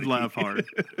 I would definitely laugh hard.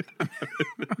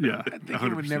 Yeah, I think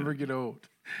it would never get old.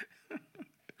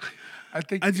 I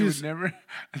think I it just- would never.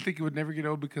 I think it would never get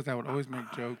old because I would always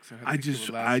make jokes. And I think it just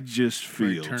would I last just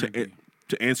feel eternity.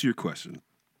 to answer your question,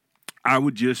 I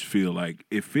would just feel like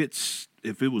if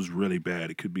it was really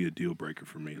bad, it could be a deal breaker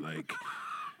for me. Like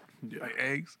like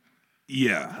eggs.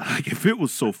 yeah, like if it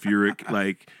was sulfuric,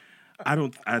 like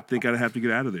I think I'd have to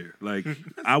get out of there. Like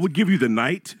I would give you the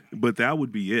night, but that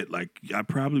would be it. Like I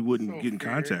probably wouldn't get in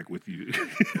contact with you.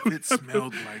 If it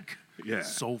smelled like Yeah.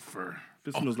 sulfur.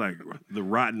 If it smells like the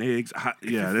rotten eggs,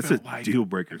 yeah, It that's a felt like- deal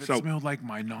breaker. If it So smelled like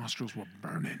my nostrils were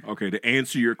burning. okay, to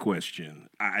answer your question,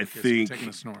 I So you're think taking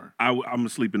a snore. I'm gonna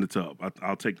sleep in the tub.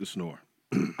 I'll take the snore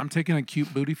I'm taking a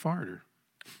cute booty farter.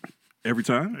 every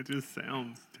time. That just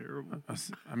sounds terrible.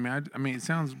 I mean, it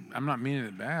sounds. I'm not meaning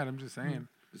it bad. I'm just saying.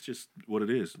 It's just what it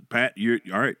is. Pat, you're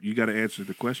all right. You got to answer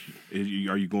the question. Are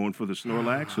you going for the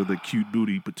Snorlax or the cute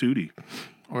booty patootie?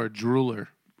 Or a drooler.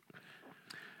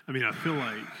 I mean, I feel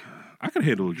like I could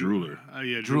handle a drooler.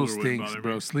 yeah, Drool drooler wouldn't stinks, bother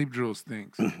bro. me. Sleep drool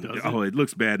stinks. Does it? Oh, it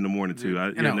looks bad in the morning too.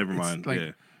 Yeah, know, never it's mind. like-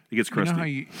 yeah, It gets You crusty. know how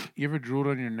you ever drooled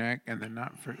on your neck and then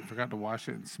forgot to wash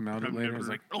it and smelled it I've later? never, It's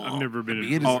like, I've never been it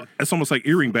in. is Oh, it's almost like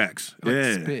earring backs. like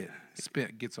Yeah.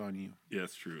 spit gets on you. Yeah,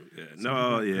 that's true. Yeah. Some No, people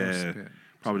don't yeah. spit.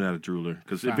 Probably not a drooler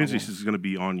because Foul. eventually it's going to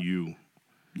be on you.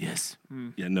 Yes.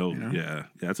 Yeah, no, know? yeah.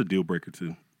 That's a deal breaker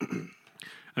too.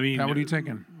 I mean, Pat, what are you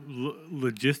taking?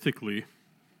 Logistically,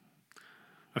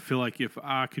 I feel like if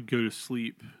I could go to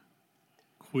sleep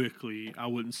quickly, I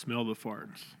wouldn't smell the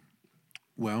farts.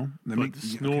 Well, let But me. the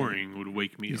snoring would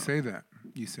wake me You up. say that.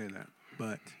 You say that.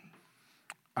 But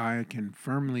I can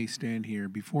firmly stand here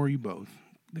before you both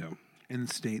Yeah. and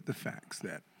state the facts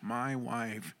that my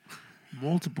wife,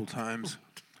 multiple times,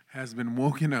 has been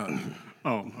woken up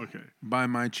Oh, okay. by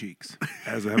my cheeks.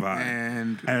 As have I.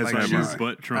 And As like have she's, I.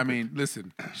 Butt I trumpet. mean,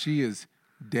 listen, she is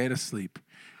dead asleep,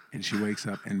 and she wakes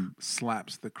up and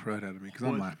slaps the crud out of me because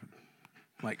I'm What? laughing,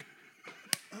 like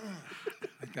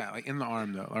that, like in the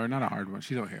arm though, or not a hard one.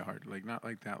 She don't hit hard, like not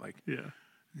like that, like Yeah.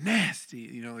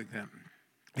 nasty, like that.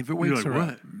 If it wakes like, her "What?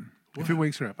 up, if it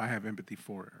wakes her up, I have empathy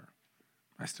for her.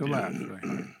 I still laugh. Like,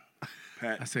 I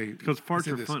Pat, say Because I farts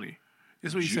say are this. funny.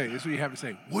 This is what you say. This is what you have to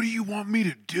say. What do you want me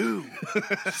to do?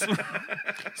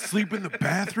 Sleep in the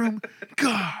bathroom?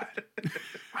 God,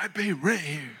 I pay rent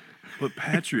here. but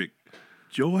Patrick,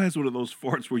 Joe has one of those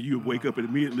farts where you wake up and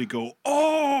immediately go,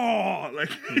 "Oh!" Like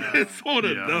it's one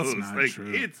of Yeah, those. that's not Like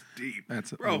true. it's deep.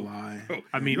 That's a bro. lie. Bro,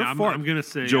 I mean, your I'm fart- going to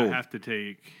say Joel. I have to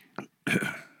take.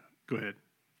 Go ahead.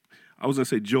 I was gonna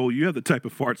say, Joel, you have the type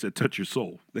of farts that touch your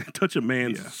soul, that touch a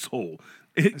man's Yeah. soul.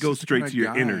 It goes just the straight kinda to your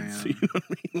guy I innards. am. You know what I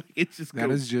mean? Like, it just That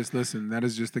goes. is just listen. That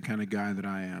is just the kind of guy that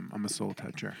I am. I'm a soul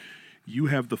toucher. You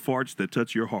have the farts that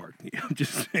touch your heart. I'm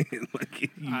just saying, like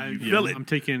you feel it. I'm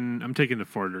taking the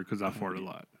farter because I fart a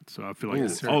lot, so I feel like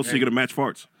it's, sir. Oh, so you're gonna match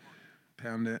farts?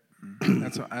 Pound it.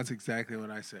 That's exactly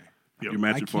what I say. Yep. You're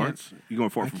matching can't- farts? You going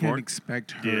fart I for can't fart?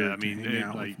 expect her Yeah, I mean, to hang it,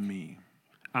 out like- with me.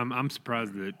 I'm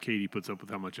surprised that Katie puts up with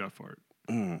how much I fart,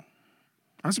 I'm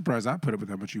surprised I put up with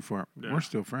how much you fart. Yeah. We're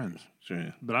still friends.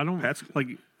 Sure. but I don't Pat's- like.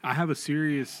 I have a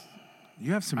serious.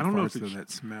 You have some I don't know farts if though it's-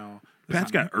 that smell.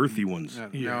 Pat's got earthy ones. No,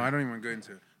 Yeah. no, I don't even want to go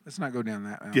into it. Let's not go down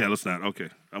that. Yeah, let's not. Okay,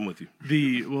 I'm with you.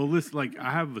 Listen, like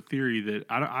I have a theory that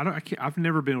I can't. I've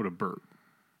never been able to burp.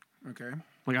 Okay.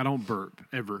 Like I don't burp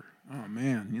ever. Oh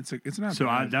man, it's not. So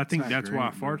bad. I It's think not that's why I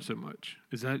great, fart but- so much.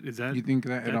 Is that You think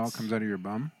that it all that's- comes out of your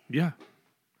bum? Yeah.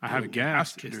 I have it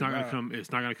gas. has to It's do not gonna that. come.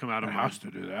 It's not gonna come out of It my. has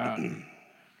to do that.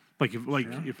 Like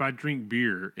if I drink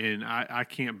beer and I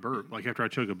can't burp. Like after I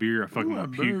chug a beer, I fucking Ooh, I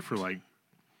want to puke burped. for like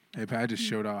Hey Pat, I just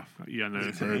showed off. yeah no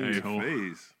In a your hole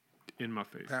face. in my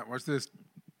face. Pat, watch this.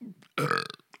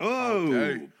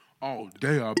 Oh, All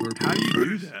day I burp. How do you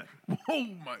do that? Oh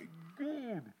my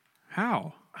god!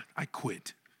 How? I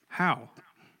quit. How?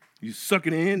 you suck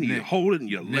it in, you Nick. hold it, and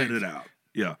you let Nick. it out.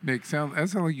 Yeah. Nick, that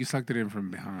sounds like you sucked it in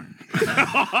from behind.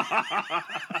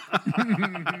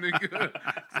 Nick, it's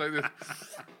like this.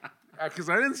 Because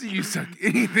I didn't see you suck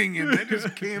anything in. That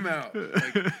just came out.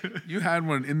 Like, you had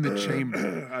one in the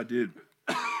chamber. I did.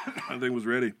 I think was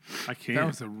ready. I can't. That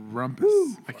was a rumpus.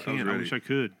 I can't. I ready. wish I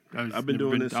could. I've been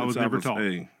doing this I was since never was taught.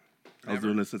 hey, I was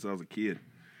doing this since I was a kid.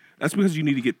 That's because you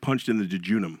need to get punched in the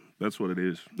jejunum. That's what it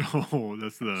is. Oh,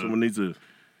 that's the Someone needs a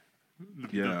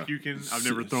yeah. puking. I've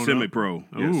never thrown semi up. pro.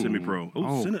 Yeah, Ooh. semi pro.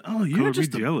 Oh, you're color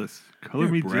just me a jealous. Color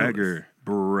you're me a bragger.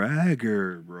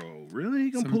 Bragger, bro. Really?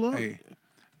 You gonna pull up? Hey,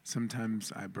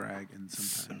 sometimes I brag and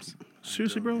sometimes.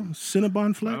 Seriously, bro? Cinnabon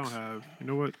jealous. I flex? don't have. You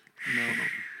know what? No.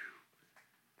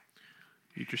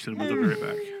 Eat your cinnamon. I'll be right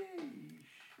back.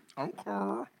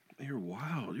 Okay. You're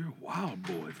wild. You're a wild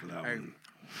boy for that Hey, one.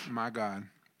 my God.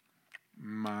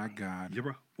 My God. You're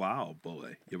a wild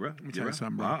boy. You're a tell you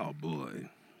something, bro. wild boy.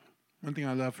 One thing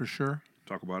I love for sure,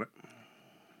 Talk about it.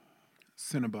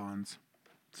 Cinnabons.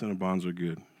 Cinnabons are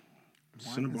good.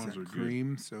 Why is Cinnabons that are good.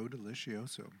 cream so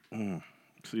delicioso?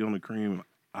 It's the only cream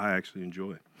I actually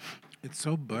enjoy. It's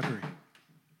so buttery.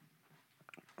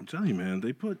 I'm telling you, man,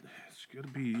 it's got to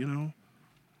be,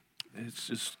 it's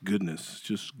just goodness. It's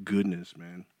just goodness,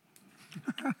 man.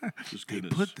 Just They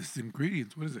goodness. put this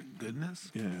ingredients. What is it?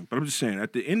 Goodness. Yeah, but I'm just saying,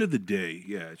 at the end of the day,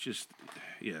 it's just,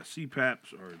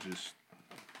 CPAPs are just,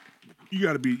 you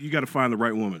got to find the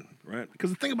right woman, right? Because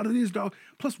the thing about it is, dog,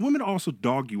 plus women also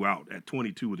dog you out at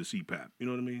 22 with a CPAP. You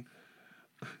know what I mean?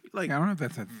 Like, Yeah, I don't know if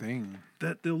that's a thing.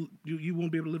 that you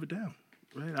won't be able to live it down,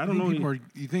 right? I I don't know. People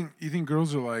you think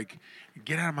girls are like,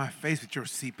 get out of my face with your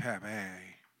CPAP,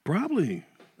 hey. Probably.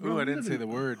 Ooh, I We didn't live say in- the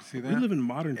word. See that? We live in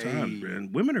modern times, Hey.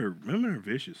 man. Women are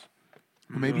vicious.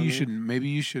 Maybe you should. Maybe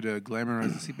you should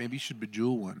glamorize the CPAP. Maybe you should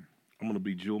bejewel one. I'm gonna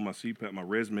bejewel my CPAP, my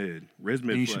ResMed And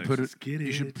you should flex. put it. Let's get You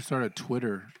it. should start a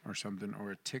Twitter or something or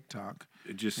a TikTok.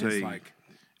 It just And say it's like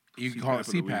You call it CPAP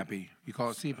of the week. CPAPy. You call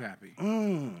it CPAPy.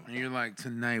 Mm. And you're like,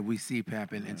 tonight we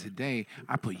CPAPing, and today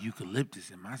I put eucalyptus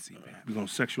in my CPAP. We're gonna I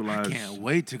sexualize can't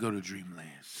wait to go to Dreamland.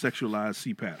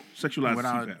 CPAP. Sexualize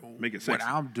CPAP. Make it what sexy.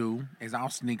 I'll do is I'll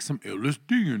sneak some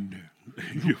LSD in there.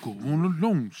 You go on a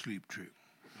long sleep trip,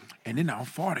 and then I'll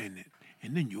fart in it,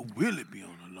 and then you'll really be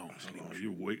on a long sleep trip.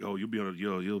 You'll be on a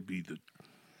you'll be the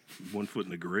 1 foot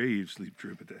in the grave sleep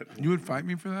trip at that point. You would fight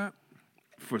me for that?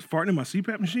 For farting in my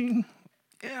CPAP machine?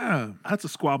 Yeah. That's a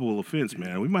squabble offense,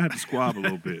 man. We might have to squabble a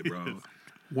little bit, bro.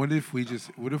 What if we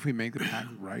make the pact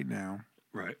right now?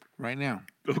 Right. Right now.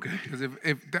 Okay. Because if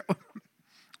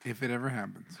it ever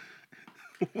happens,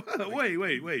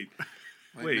 Wait. like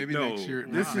maybe No. next year.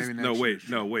 This is maybe no. next Wait.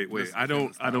 year. No. Wait. Listen, I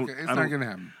don't. okay, it's not gonna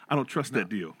happen. I don't trust that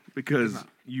deal because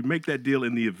you make that deal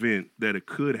in the event that it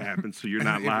could happen, so you're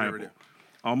not If it ever liable. did.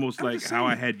 Almost like just how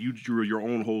I saying. had you drew your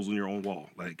own holes in your own wall.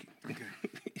 Like Okay.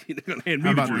 you're not gonna hand me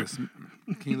How the about drill. this?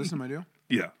 Can you listen to my deal?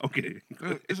 Yeah. Okay.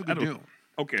 It's a I good don't- deal.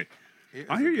 Okay. It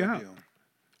I is hear a you good out. deal.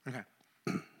 Okay.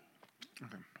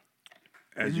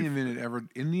 As in you. the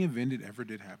event it ever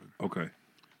did happen, Okay.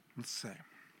 let's say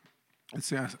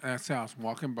I was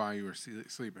walking by, you were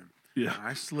sleeping. Yeah. And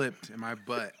I slipped and my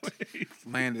butt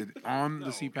landed on the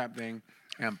CPAP thing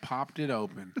and popped it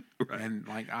open. Right. And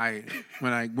like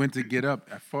when I went to get up,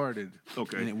 I farted.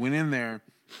 Okay. And it went in there,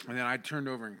 and then I turned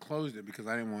over and closed it because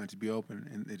I didn't want it to be open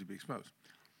and it to be exposed.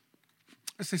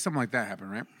 Let's say something like that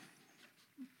happened, right?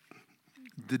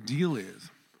 The deal is,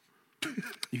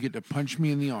 you get to punch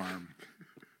me in the arm.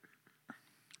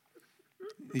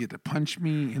 You get to punch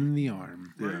me in the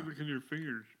arm. Why are Yeah. you licking your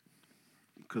fingers?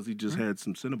 Because he just had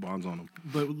some Cinnabons on him.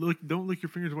 But don't lick your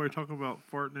fingers while you're talking about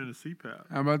farting in a CPAP.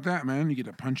 How about that, man? You get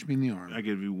to punch me in the arm. I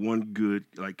give you one good.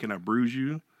 Like, can I bruise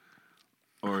you?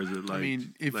 Or is it like? I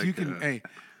mean, if like, you can, hey,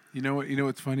 you know what? You know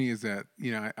what's funny is that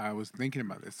I was thinking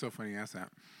about this. It's so funny you asked that.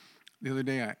 The other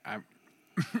day, I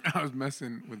I was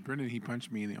messing with Brendan. He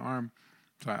punched me in the arm,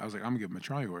 so I was like, I'm gonna give him a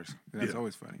try yours. That's Yeah.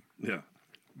 always funny. Yeah.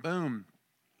 Boom,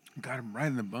 got him right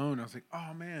in the bone. I was like,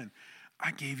 oh man,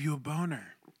 I gave you a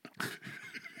boner.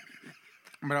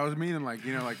 But I was meaning like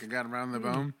I got him right in the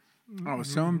bone. I was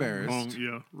so embarrassed.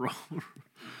 Wrong.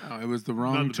 Oh, it was the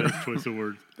wrong Not the choice. best choice of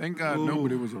words. Thank God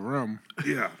nobody was around.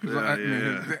 Yeah.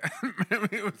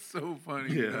 It was so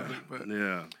funny. Yeah. But,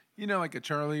 Yeah. like a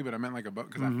Charlie, but I meant like a bone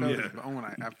because I felt Yeah. his bone when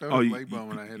I felt Oh, his you- leg bone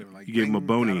when I hit him. Like you gave him a ding,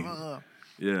 boney. got him up.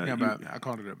 Yeah. Yeah, you- but I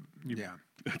called it a yeah.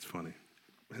 That's funny.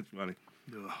 That's funny.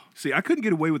 See, I couldn't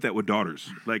get away with that with daughters.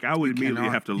 Like, I would immediately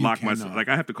cannot. have to You lock myself. cannot. Like,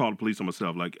 I have to call the police on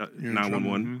myself. Like, in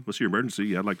 911. What's your emergency?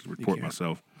 Yeah, I'd like to report can't.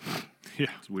 myself. Yeah.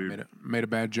 It's weird. Made a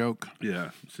bad joke.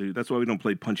 Yeah. See, that's why we don't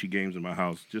play punchy games in my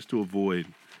house, just to avoid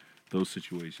those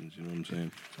situations. You know what I'm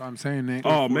saying? So I'm saying that.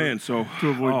 Oh man, so to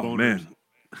avoid oh boners. man,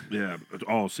 yeah.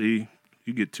 Oh, see,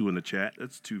 you get 2 in the chat.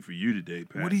 That's 2 for you today,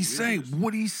 Pat. what do you say? Yes.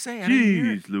 What do you say? I didn't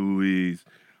hear it. Jeez, Louise.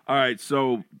 All right,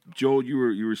 so Joel,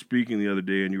 you were speaking the other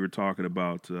day, and you were talking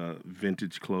about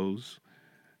vintage clothes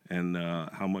and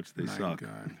how much they My suck.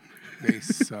 God. They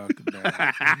suck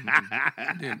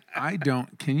bad. Dude, I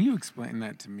don't. Can you explain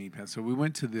that to me, Pat? So we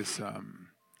went to this.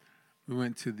 We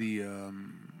went to the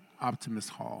Optimus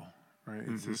Hall, right?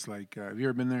 It's just like. Have you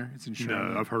ever been there? It's in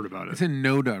Charlotte. No, I've heard about It's it. in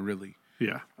Noda, really.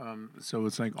 Yeah. So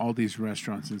it's like all these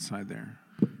restaurants inside there.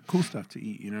 Cool stuff to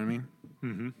eat. You know what I mean?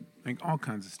 Mm-hmm. Like all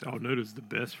kinds of stuff. I'll notice the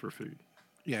best for food.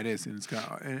 Yeah, it is, and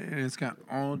it's got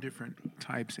all different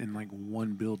types in like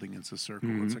one building. It's a circle.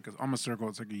 It's like almost a circle.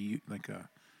 It's like a U,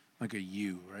 like a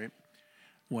U, right?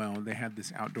 Well, they had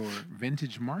this outdoor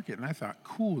vintage market, and I thought,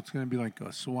 cool, it's gonna be like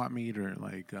a swap meet or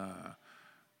like a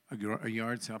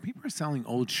yard sale. People are selling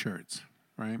old shirts,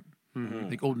 right?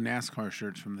 Like old NASCAR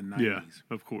shirts from the 90s. Yeah,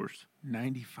 of course.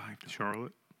 $95.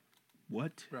 Charlotte.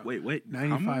 What? Bro. Wait. How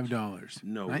much? $95.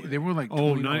 No way. They were like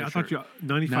Oh, $20 I thought you shirts.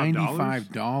 $95.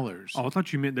 $95. Oh, I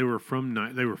thought you meant they were from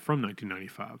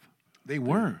 1995. They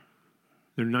were.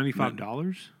 They're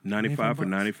 $95. 95 for $95.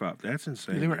 95. That's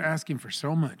insane. They were asking for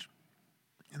so much,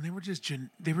 and they were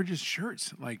just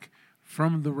shirts like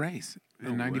from the race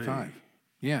in '95. way.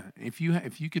 Yeah, if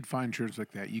you could find shirts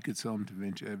like that, you could sell them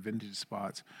to vintage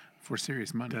spots for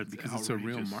serious money That's because it's a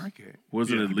real outrageous. market.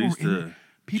 Wasn't Yeah. at least People were in-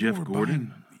 people Jeff were Gordon?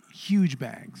 buying huge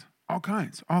bags, all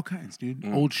kinds, dude.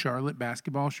 Old Charlotte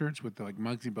basketball shirts with the, like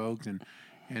Muggsy Bogues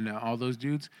and all those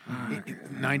dudes.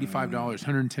 $95,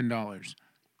 $110.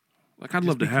 Like, I'd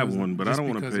love to have because- one, but I just don't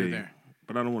want to because they're pay. there.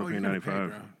 But I don't want Oh, to pay you're gonna pay, 95.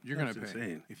 bro. You're gonna That's pay.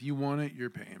 insane. If you want it, you're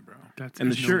paying, bro. That's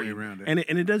And the There's no shirt, way around it.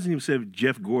 and it doesn't even say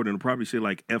Jeff Gordon. It'll probably say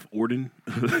like F. Orden.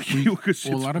 You could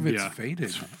Well, a lot of it's Yeah. faded.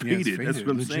 it's Yeah, faded. That's what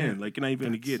I'm legit. saying. Like, you're not even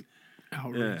gonna get.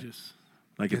 outrageous.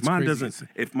 Like, if It's mine crazy. doesn't,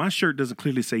 if my shirt doesn't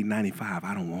clearly say 95,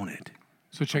 I don't want it.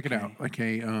 So check it out, like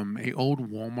a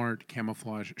old Walmart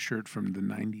camouflage shirt from the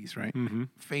 '90s, right? Mm-hmm.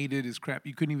 Faded as crap.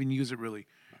 You couldn't even use it really.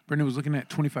 Brendan was looking at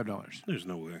 $25. There's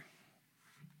no way.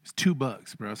 It's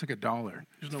 $2, bro. It's like $1.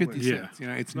 It's no 50 way. cents. You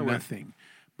know, it's No way. nothing.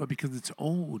 But because it's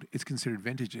old, it's considered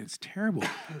vintage. And it's terrible.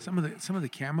 Some of the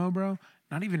camo, bro.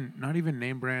 Not even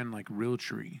name brand like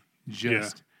Realtree.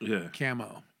 Just Yeah.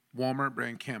 camo. Walmart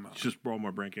brand camo. It's just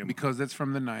Walmart brand camera. Because that's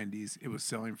from the '90s. It was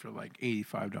selling for like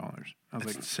 $85. I was That's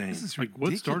like, insane. This is Like,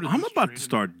 what ridiculous. started I'm this about trend? to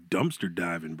start dumpster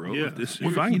diving, bro. Yeah.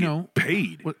 If I can get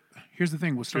paid. What, here's the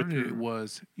thing. What started through. it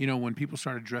was, when people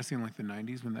started dressing like the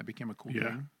 '90s, when that became a cool Yeah.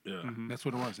 thing. Yeah. That's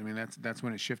what it was. I mean, that's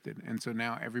when it shifted, and so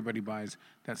now everybody buys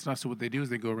that stuff. So what they do is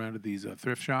they go around to these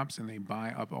thrift shops and they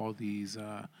buy up all these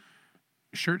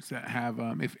shirts that have,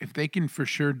 if they can for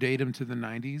sure date them to the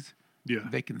 '90s, Yeah.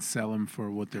 they can sell them for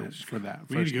what they're for that.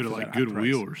 We need to go to for like that high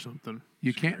Goodwill price. or something.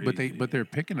 You can't, but they're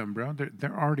picking them, bro.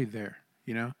 They're already there.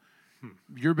 You know.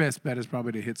 Your best bet is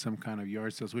probably to hit some kind of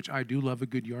yard sales, which I do love a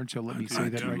good yard sale. Let me say I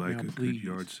that do right like now, a please. good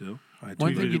yard sale. I One do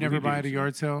thing like you a never good buy at a sale.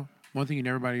 yard sale. One thing you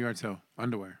never buy at a yard sale: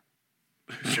 underwear.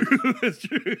 That's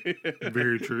true.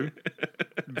 Very true.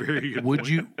 Very good. Would point.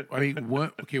 you? I mean,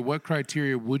 what? Okay, what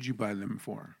criteria would you buy them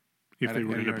for? if at they a-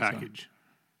 were at a in a yard sale? package?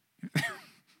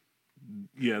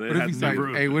 Yeah, that What if has he's never.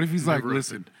 like, hey, what if he's like, never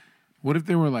listen, what if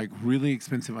they were like really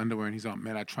expensive underwear and he's like,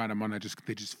 man, I tried them on, they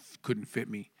just couldn't fit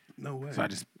me, No way. so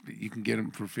you can get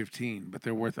them for 15, but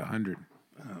they're worth 100.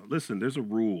 Listen, there's a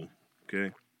rule,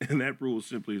 okay, and that rule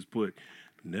simply is put: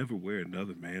 never wear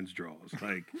another man's drawers.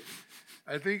 Like,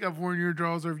 I think I've worn your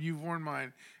drawers or you've worn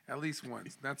mine at least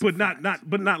once. That's but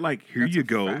not like here That's you a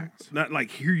go. fact. Not like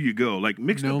here you go. Like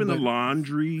mixed No, up in the but-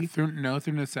 laundry. through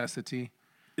necessity.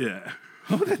 Yeah.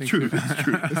 Oh, that's true. That's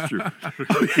true. That's true.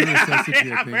 Through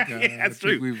necessity, I think, that's I think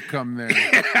true. we've come there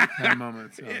that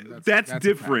moment. So That's a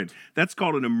different. fact. That's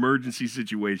called an emergency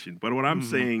situation. But what I'm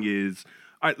saying is,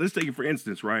 all right, let's take it for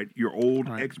instance, right? Your old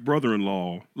Right.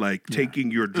 ex-brother-in-law, like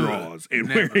taking your drawers and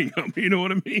never. wearing them. You know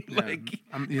what I mean? Yeah. Like,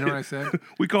 You know what I said?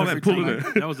 we call that Perfect pulling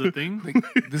time. a. That was a thing.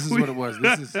 Like, this is what it was.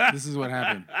 This is what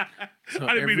happened. So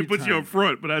I didn't mean to every put you time- up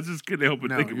front, but I just couldn't help but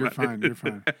No, think you're about fine. it. You're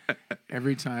fine.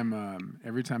 Every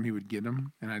time he would get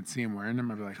them, and I'd see him wearing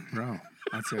them, I'd be like, "Bro,"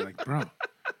 I'd say, "Like, bro,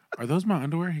 are those my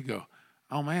underwear?" He'd go,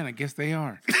 "Oh man, I guess they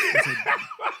are."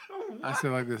 I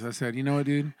said like this. I said, "You know what,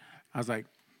 dude?" I was like,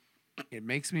 "It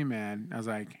makes me mad." I was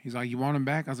like, "He's like, you want them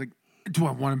back?" I was like, "Do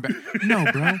I want them back?"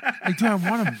 No, bro. Like, do I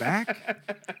want them back?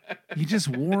 You just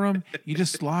wore them. You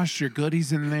just sloshed your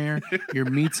goodies in there, your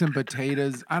meats and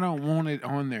potatoes. I don't want it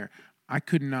on there. I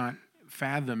could not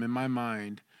fathom in my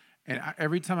mind. And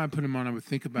every time I put them on, I would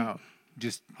think about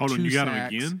just Hold on, two you got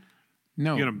sacks. them again?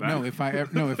 No, You got 'em back? no. If I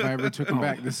ever took them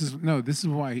back, this is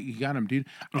why he got them, dude.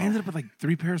 I ended up with like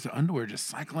 3 pairs of underwear, just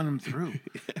cycling them through.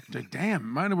 Like, damn,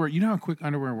 my underwear. You know how quick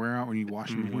underwear wear out when you wash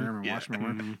them and wear them and wash them and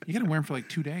wear them. You gotta wear them for like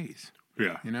 2 days.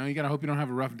 Yeah. You know, you gotta hope you don't have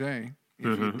a rough day.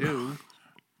 If you do,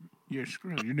 you're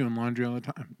screwed. You're doing laundry all the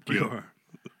time. You are.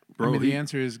 I Bro, mean, the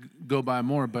answer is go buy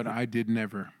more, but I did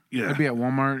never. Yeah. I'd be at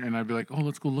Walmart and I'd be like, oh,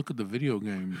 let's go look at the video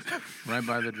games right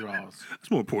by the drawers. it's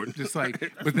more important. Just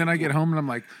like, but then I get home and I'm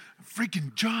like,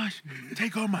 freaking Josh,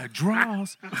 take all my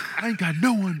drawers. I ain't got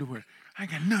no underwear. I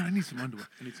ain't got none. I need some underwear.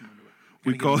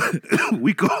 we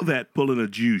call that pulling a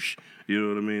juice. You know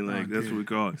what I mean? Like that's what we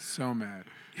call it. So mad.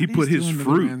 He How do you put his steal another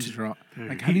fruit. man's draw-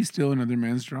 Like, how do you steal another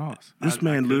man's drawers? This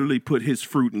man literally put his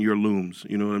fruit in your looms.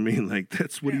 You know what I mean? Like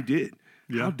that's what he did.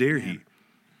 Yeah. How dare he?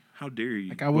 How dare he?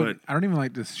 Like, I don't even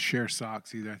like to share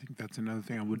socks either. I think that's another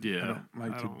thing I Yeah, don't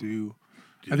like I to don't- do.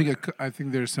 I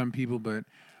think there's some people, but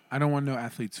I don't want no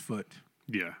athlete's foot.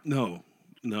 Yeah. no,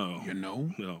 You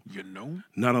know? no, You know?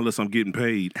 not unless I'm getting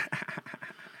paid.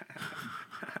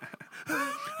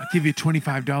 I'll give you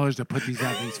 $25 to put these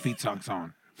athlete's feet socks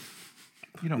on.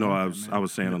 You don't No, want that, man. I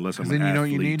was saying unless I'm 'Cause an then you know what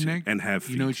you athlete need, Nick? and have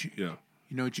feet. You know what you- yeah.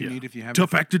 You know what you need if you have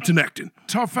Tough acting to acting.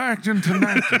 Tough acting to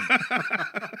acting.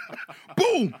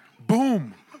 Boom,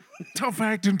 boom. Tough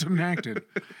acting to acting.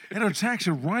 It attacks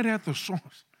you right at the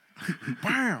source.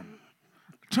 Bam.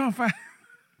 Tough act.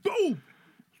 Boom.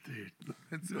 Dude.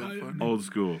 It's so funny. Old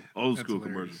school That's commercial.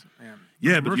 hilarious. Man.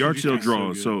 Yeah, but yard Commercials sale used to be so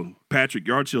draws. good. So Patrick,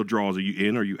 yard sale draws. Are you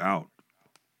in or are you out?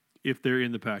 If they're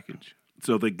in the package.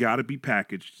 So they got to be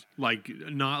packaged, Like,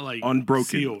 not like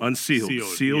unbroken, unsealed,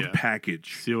 sealed yeah.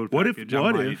 package. Sealed What package. if? I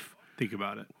What might if? Think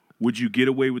about it. Would you get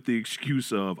away with the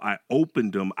excuse of I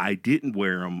opened them, I didn't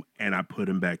wear them, and I put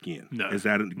them back in? No. Is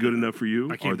that good enough for you,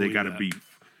 I can't or they believe got to that. be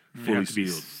They fully have to be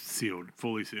sealed? sealed,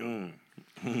 fully sealed.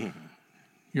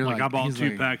 You're Like I bought he's 2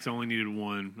 like, packs, I only needed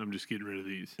 1. I'm just getting rid of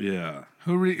these. Yeah.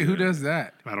 Who does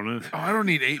that? I don't know. Oh, I don't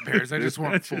need 8 pairs. I just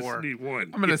want I 4. just need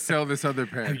one. I'm gonna sell this other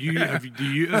pair. Do you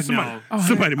now?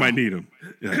 Somebody might need them.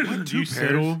 Yeah. Do you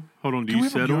settle? Hold on. Do Can we you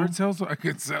have a settle? yard sale so I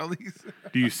could sell these?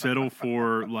 Do you settle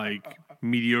for like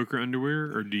mediocre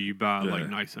underwear, or do you buy like Yeah.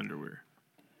 nice underwear?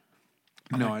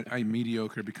 No, I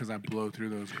mediocre because I blow through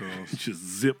those girls. just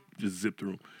zip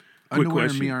through them. Quick Underwear and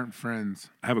question. me aren't friends.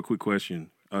 I have a quick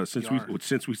question. Since You are.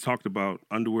 we talked about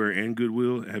underwear and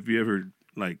Goodwill, have you ever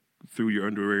like threw your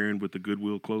underwear in with the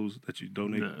Goodwill clothes that you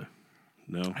donated?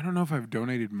 No. I don't know if I've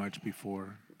donated much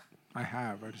before. I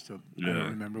have. I just don't, I Yeah. don't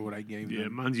remember what I gave Yeah,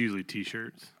 them. mine's usually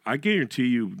T-shirts. I guarantee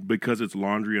you, because it's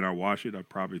laundry and I wash it, I've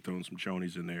probably thrown some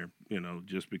chonies in there. You know,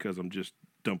 just because I'm just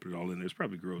dumping it all in there. It's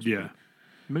probably gross. Yeah,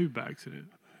 maybe by accident.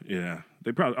 but yeah.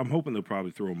 They probably. I'm hoping they'll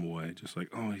probably throw them away. Just like,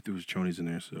 oh, he threw his chonies in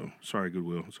there. So sorry,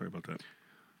 Goodwill. Sorry about that.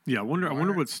 Yeah, I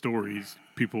wonder what stories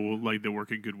people like that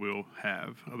work at Goodwill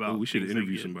have about. Oh, we should things they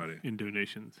interview get somebody. in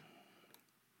donations.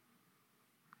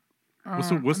 Uh,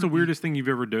 What's the weirdest thing you've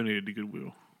ever donated to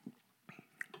Goodwill?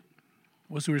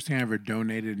 What's the worst thing I ever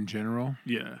donated in general?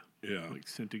 Yeah, Yeah. like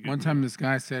sent to Goodwill. One time this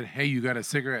guy said, "Hey, you got a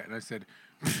cigarette?" And I said,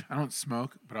 "I don't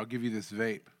smoke, but I'll give you this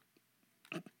vape."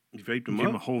 You vaped them Give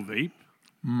him a up. whole vape.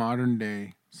 Modern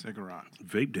day cigarette.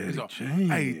 Vape daddy. He's all, Dang.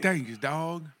 hey, thanks,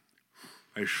 dog.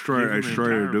 Hey, Give straight, him hey, an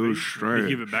straight, entire dude, vape. straight. They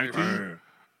give it back to you?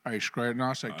 Hey, straight. No,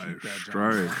 I said, Hey, keep that,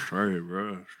 John. straight,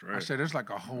 bro, I straight. said, there's like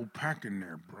a whole pack in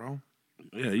there, bro.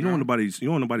 Yeah, you don't want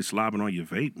nobody slobbing on your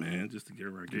vape, man, just to get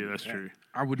around. Yeah, that's true.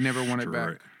 I would never want it Straight,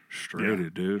 back. straight Yeah.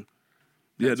 it, dude.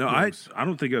 Yeah, That's no, gross. I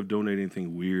don't think I've donated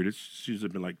anything weird. It's usually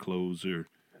been like clothes or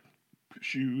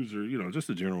shoes or just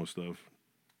the general stuff.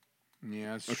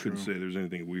 Yeah, that's I true. couldn't say there's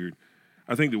anything weird.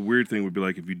 I think the weird thing would be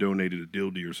like if you donated a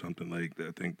dildy or something like that.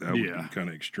 I think that would Yeah. be kind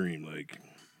of extreme. Like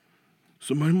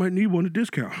somebody might need one at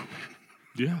discount.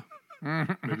 Yeah,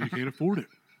 maybe you can't afford it.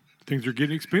 Things are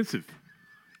getting expensive.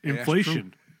 that's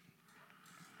Inflation.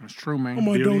 That's true, man. I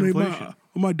might Building donate inflation.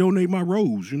 I might donate my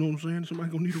rose. You know what I'm saying?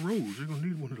 Somebody gonna need a rose. They're gonna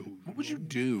need one of those. What would you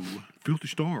do? Filthy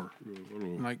Star.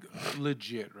 Like,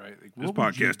 legit, right? Like, This what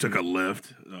would you podcast took do? a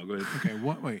left. No, go ahead. Okay,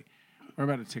 what? Wait. We're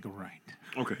about to take a right.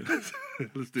 Okay,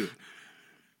 let's do it.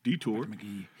 Detour.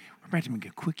 We're about to make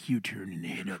a quick U-turn and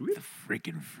head up the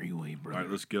freaking freeway, bro. All right,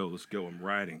 let's go. Let's go. I'm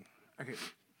riding. Okay,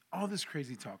 all this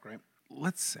crazy talk, right?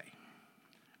 Let's say,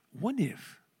 what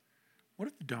if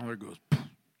the dollar goes,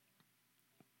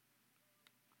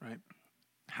 right?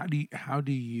 How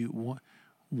do you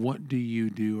what do you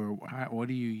do, or what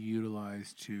do you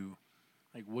utilize to,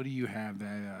 like, what do you have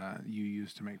that you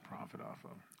use to make profit off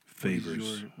of?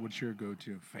 Favors. What's your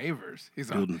go-to? Favors. He's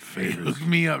Building like, favors. Hey, hook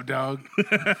me up, dog.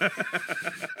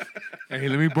 Hey,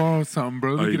 let me borrow something,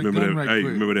 bro. Let Oh, me you get a remember gun that? right Hey,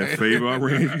 quick. remember that favor I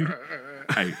ran you?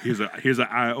 Hey, here's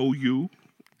a IOU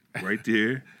right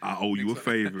there. I owe you a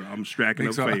favor. I'm stacking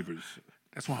up Thanks, all. favors.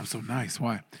 That's why I'm so nice.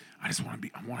 Why? I just want to be.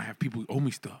 I want to have people who owe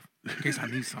me stuff in case I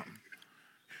need something.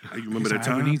 Hey, you remember In that case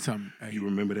I ever time? need something. Hey, You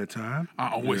remember that time? I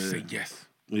always Yeah. say yes.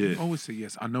 Yeah. I always say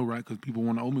yes. I know, right? Because people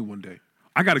want to owe me one day.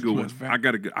 I got a good one. That's fact. I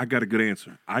got a good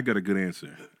answer.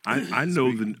 I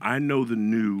know the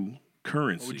new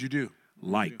currency. What would you do?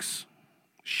 Likes,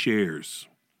 shares,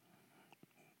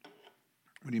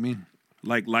 What do you mean?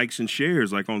 like likes and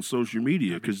shares, like on social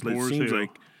media, because it poor as seems hell.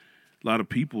 like a lot of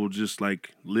people just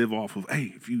like live off of,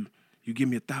 hey, if you give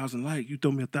me 1,000 likes, you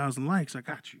throw me 1,000 likes, I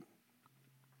got you.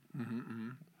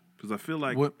 Because I feel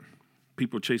like What?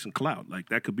 people chasing clout, like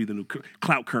that could be the new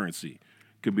clout currency,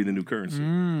 could be the new currency,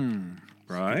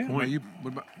 right? What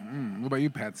about you,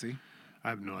 Patsy? I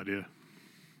have no idea.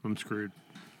 I'm screwed.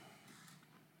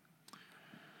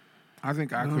 I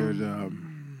think I could.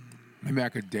 Maybe I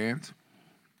could dance.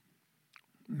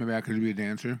 Maybe I could be a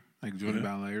dancer, like doing the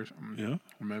ballet or something. Yeah.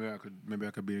 Or maybe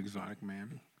I could be an exotic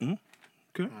man.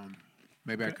 Okay.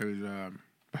 Maybe I could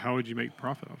But how would you make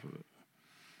profit off of it?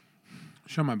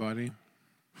 show my body.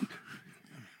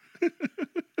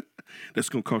 That's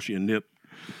gonna cost you a nip.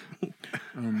 It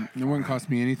wouldn't cost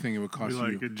me anything. It would cost Be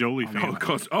like you. a Jolie Oh, fan.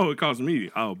 it cost me.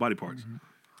 Oh, body parts.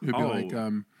 It would be Oh.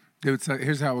 like, they would say,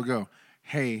 here's how it would go.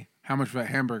 Hey, how much for that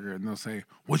hamburger? And they'll say,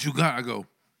 what you got? I go.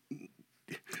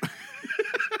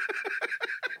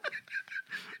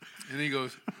 And he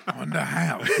goes, on the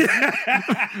house.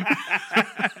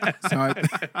 So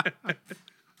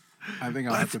I think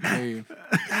I'll have to pay.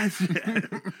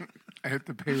 I have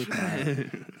to pay with that.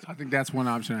 So I think that's one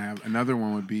option I have. Another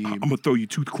one would be, I'm gonna throw you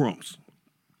tooth crumbs.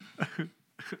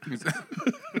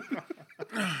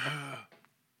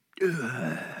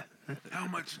 how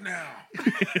much now?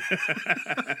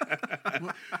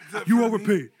 You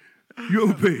overpaid. You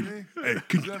overpaid.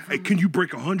 Hey, can you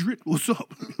break 100? What's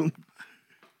up?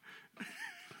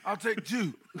 I'll take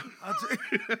 2.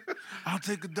 I'll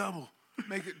take a double.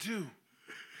 Make it 2.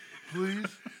 Please.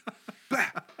 Bah,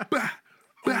 bah, bah.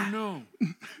 Oh, no.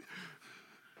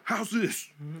 How's this?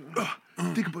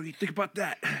 Think about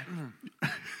that.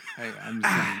 Hey, I'm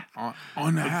just saying,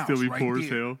 on the house, Still be right poor as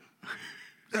there. hell.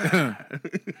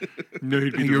 No,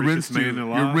 he'd be Hey, the your rent's richest man due.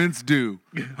 alive. Your rent's due.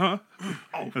 Huh?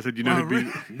 I said, you know, he'd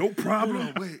be. No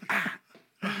problem. Wait.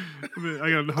 I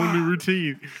got a whole new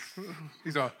routine.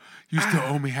 He's all, you still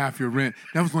owe me half your rent.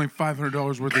 That was only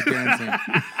 $500 worth of dancing.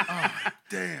 Oh,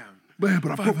 damn. Man,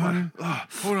 but I put my, 500.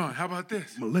 Hold on. How about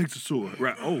this? my legs are sore.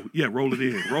 Right. Oh, yeah, roll it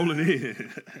in. Roll it in.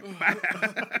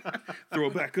 Throw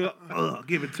it back up.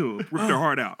 Give it to him. Rip their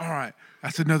heart out. All right.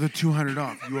 That's another $200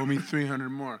 off. You owe me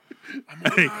 $300 more. I'm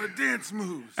running out of dance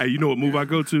moves. Hey, you know what move I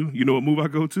go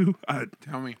to? I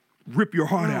Tell me. rip your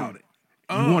heart out.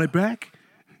 You want it back?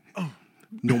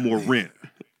 No more rent.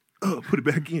 Put it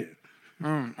back in.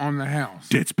 On the house.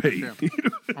 Debt's paid. Yeah.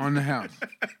 On the house.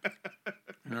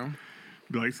 You know?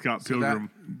 Be like Scott So Pilgrim.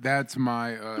 that's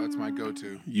my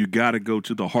go-to. You got to go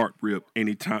to the heart rip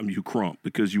anytime you crump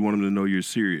because you want them to know you're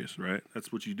serious, right?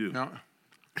 That's what you do. No.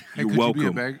 Hey, You're could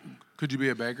welcome. Could you be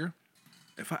a beggar?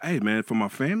 Hey, man, for my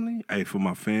family,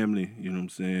 you know what I'm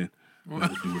saying? I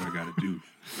gotta do what I got to do.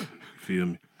 You feel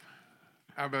me?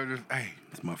 How about just, hey,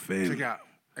 It's my family. check out.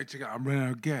 I'm running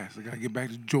out of gas. I got to get back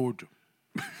to Georgia.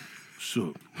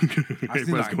 So, I see, everybody's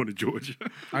like, going to Georgia.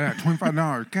 I got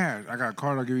 $25 cash. I got a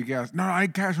card. I'll give you gas. No, I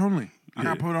ain't cash only. I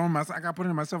got to Yeah. put it on myself. I got to put it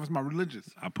in myself. It's my religious.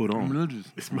 I put I'm on.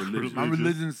 religious. It's my religion. My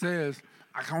religion says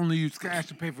I can only use cash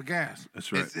to pay for gas.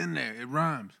 That's right. It's in there. It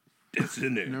rhymes. It's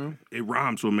in there. know? It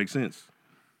rhymes, so it makes sense.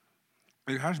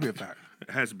 It has to be a fact. It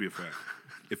has to be a fact.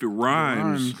 If it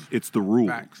rhymes, rhymes, it's the rule.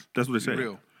 facts. That's what they say.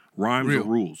 Real. Rhymes Real. are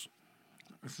rules.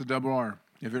 It's the double R.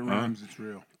 If it rhymes, it's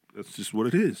real. That's just what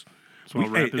it is. why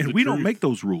rap is And the we don't truth. make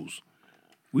those rules.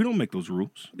 We don't make those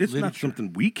rules. It's not Literature.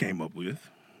 something we came up with.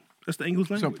 That's the English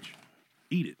language.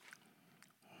 Eat it.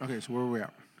 Okay, so where are we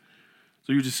at?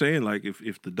 So you're just saying, like,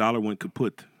 if the dollar went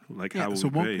kaput, like how would so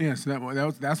we what, pay? yeah,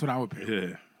 so that's what I would pay.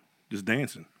 Yeah. Just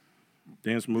dancing.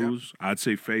 Dance moves. I'd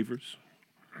say favors.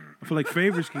 I feel like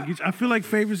favors can get you, I feel like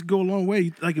favors go a long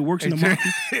way. Like it works in the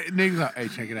mafia. Niggas like, hey,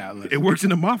 check it out. Listen. It works in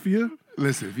the mafia.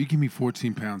 Listen, if you give me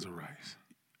 14 pounds of rice,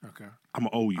 okay, I'm gonna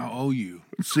owe you. I'll owe you.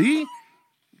 See?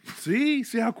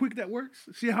 See how quick that works?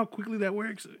 See how quickly that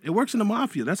works? It works in the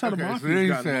mafia. That's how the Okay, mafia so then he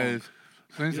got says,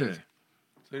 involved.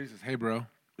 hey, bro,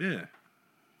 Yeah.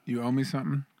 you owe me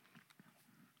something?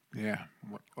 Yeah.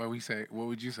 What we say? What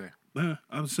would you say? I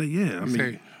would say, yeah. I mean,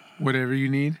 Say, whatever you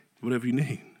need. whatever you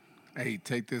need. Hey,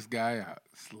 take this guy out.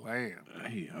 Slam.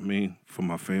 Hey, I mean, for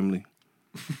my family.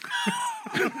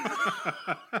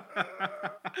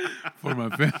 For my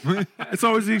family. It's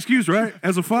always the excuse, right?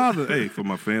 As a father, hey, for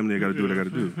my family, I got to do what I got to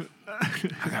do.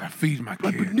 I got to feed my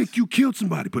But kids. Nick, you killed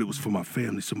somebody, but it was for my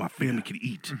family, so my family could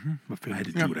eat. I had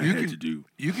to do what I you had can- to do.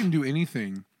 You can do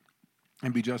anything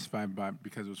and be justified by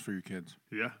because it was for your kids,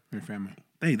 Yeah. your family.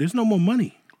 Hey, there's no more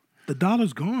money. The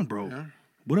dollar's gone, bro.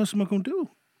 What else am I gonna do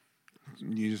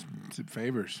You just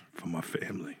favors. for my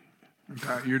family?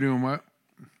 You're doing what?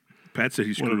 Pat said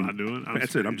he's What am screwed. I doing? I'm Pat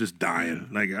said I'm screwed. just dying.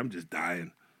 Like I'm just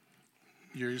dying.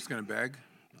 You're just gonna beg?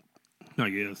 I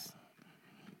guess.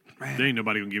 Man. There ain't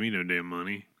nobody gonna give me no damn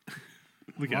money.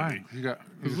 Look at me. Why? You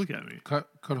Just look at me. cut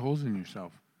holes in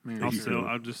yourself. I mean, I'll you- sell.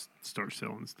 I'll just start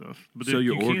selling stuff. But Sell then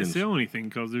your you can't organs. sell anything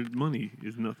because their money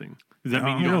is nothing. Does that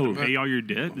I mean you don't don't have know. to pay all your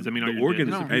debt? Does that mean all The your organ,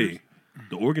 debt No. disappears? hey,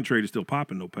 the organ trade is still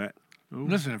popping, though, Pat.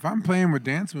 Listen, if I'm playing with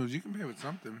dance moves, you can pay with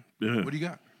something. Yeah. What do you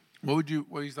got? What would you?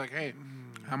 Well, he's like, hey,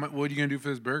 how much? What are you gonna do for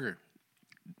this burger?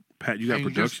 Pat, you got And you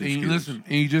production just, and you- skills. listen,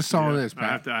 and you just saw Yeah, this,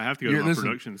 Pat. I have to go You're- to my listen,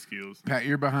 production skills. Pat,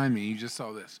 you're behind me. You just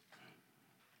saw this.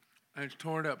 And it's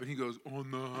torn up, and he goes on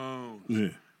the house, Yeah.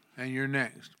 and you're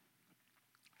next.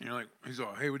 And you're like, he's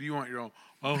all, hey, what do you want? You're all,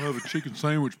 I'll have a chicken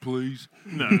sandwich, please.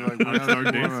 No, You're like, I start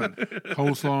 "What dancing. else?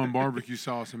 Coleslaw and barbecue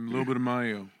sauce and a little bit of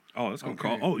mayo. Oh, that's gonna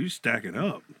Okay. call. Oh, you stacking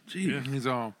up. Gee. And he's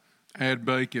all, add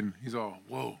bacon. He's all,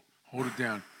 whoa, hold it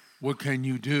down. What can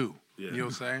you do? Yeah.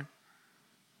 You'll say.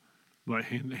 Like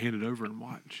hand it over and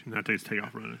watch, and I take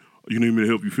off running. You need me to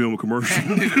help you film a commercial?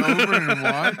 Hand it over and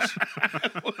watch.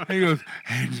 He goes,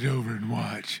 hand it over and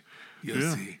watch. You'll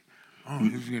Yeah. see. Oh,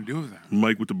 who's he gonna do with that?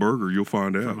 Mike with the burger, you'll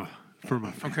find out. For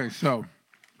my Okay, so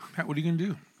Pat, what are you gonna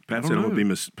do? Pat don't said I'm know. gonna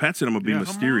be Pat said I'm gonna be Yeah.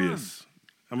 mysterious.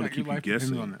 I'm gonna Pat, your keep you life depends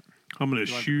guessing. on it. I'm gonna life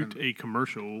shoot depends. a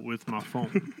commercial with my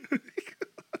phone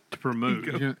to promote.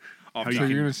 You're gonna- Off so top.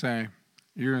 you're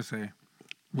gonna say,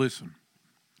 listen,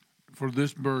 for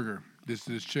this burger, this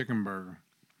chicken burger,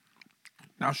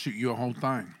 I'll shoot you a whole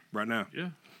thing right now. Yeah.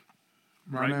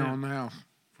 right Right now now. on the house.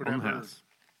 For On that the bird. house.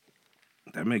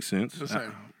 That makes sense. Just say,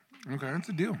 okay, that's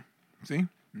a deal. See?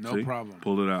 No See? problem.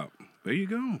 Pull it out. There you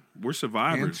go. We're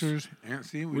survivors. Answers.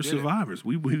 See, we We're did it. survivors.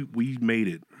 We made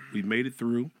it. We made it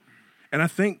through. And I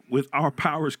think with our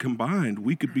powers combined,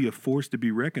 we could be a force to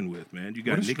be reckoned with, man. You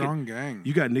got What a Nick. strong gang.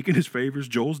 You got Nick in his favors.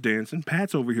 Joel's dancing.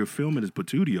 Pat's over here filming his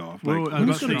patootie off. Well, I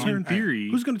was who's about to going to say, in turn? theory,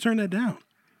 Who's going to turn that down?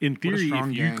 in theory,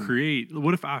 strong if you gang. create,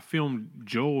 what if I filmed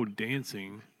Joel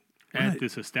dancing Right. at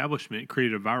this establishment,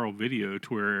 created a viral video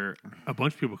to where a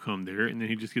bunch of people come there, and then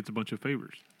he just gets a bunch of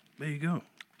favors. There you go.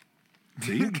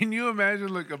 See? Can you imagine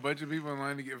like a bunch of people in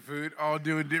line to get food, all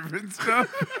doing different stuff?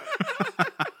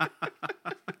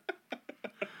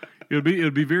 It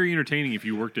would be very entertaining if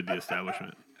you worked at the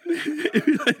establishment.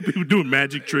 People doing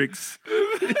magic tricks.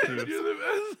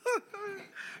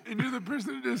 And you're the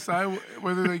person to decide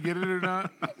whether they get it or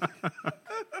not.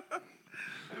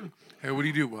 Hey, what do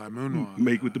you do? Well, I moonwalk.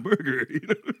 Make with the burger. You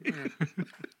know what I mean?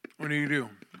 What do you do?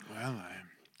 Well,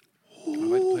 I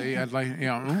like to play. I'd like,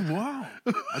 yeah. Oh, wow.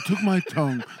 I took my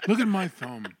tongue. Look at my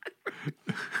thumb.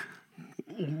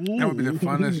 That would be the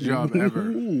funnest job ever.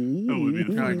 That would be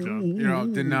the You're like, perfect job. you know,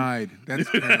 denied. That's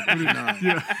denied.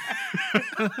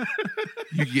 Yeah.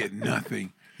 You get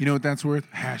nothing. You know what that's worth?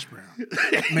 Hash brown.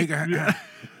 Make a.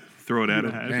 Throw it at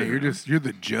him. Man, you're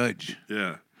the judge.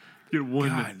 Yeah. Get one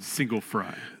God. single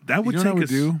fry. That would You know what I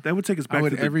take would us. do? That would take us back I would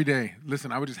to the, every day.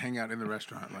 Listen, I would just hang out in the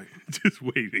restaurant. Like just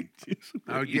waiting. Just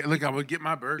I would get, I would get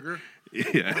my burger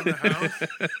yeah. in the house,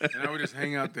 and I would just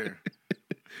hang out there.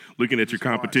 Looking at your Just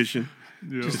watch. competition.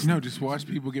 Yeah. Just watch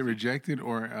people get rejected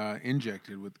or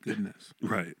injected with goodness.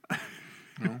 Right.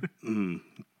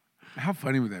 How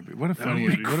funny would that be? What a funny,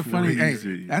 would be what a funny. Hey,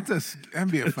 crazy.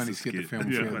 that'd be a funny a skit to skit.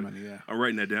 film Yeah. for the money. Yeah. I'm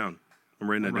writing that down. I'm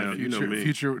writing that down. You know me.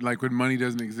 Future, like when money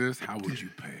doesn't exist, how would you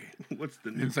pay? What's the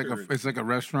new current? It's like a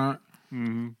restaurant,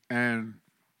 and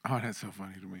oh, that's so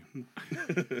funny to me.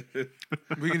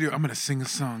 We can do. I'm gonna sing a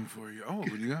song for you. Oh, what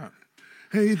do you got?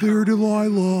 Hey there,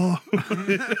 Delilah.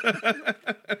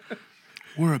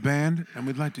 We're a band, and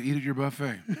we'd like to eat at your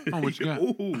buffet. Oh, what you got?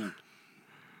 Ooh.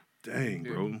 Dang,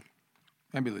 bro.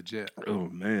 That'd be legit. Oh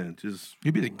man, just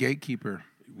You'd be the gatekeeper.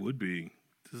 would be.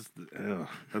 Just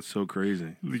that's so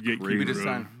crazy. The gatekeeper. Crazy.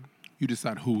 You Bro.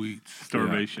 decide who eats.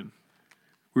 Starvation.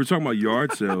 We were talking about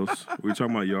yard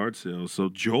sales. So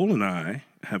Joel and I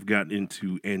have gotten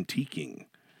into antiquing.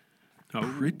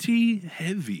 Pretty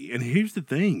heavy. And here's the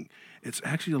thing. It's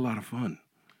actually a lot of fun.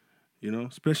 You know,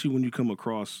 especially when you come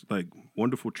across like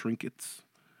wonderful trinkets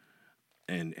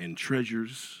and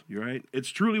treasures, right? It's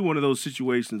truly one of those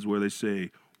situations where they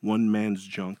say one man's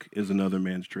junk is another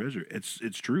man's treasure. It's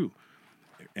true.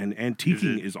 And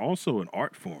antiquing is also an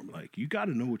art form. Like you got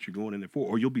to know what you're going in there for,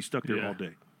 or you'll be stuck there Yeah. all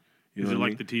day. You Is know it what I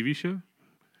like mean? the TV show?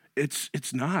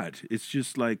 It's not. It's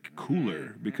just like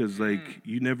cooler because like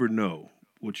you never know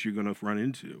what you're gonna run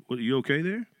into. What, are you okay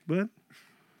there, bud?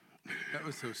 That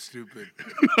was so stupid.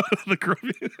 The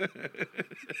crummy.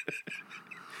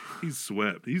 He's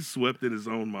swept. He's swept in his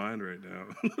own mind right now.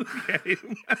 Look at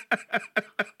him.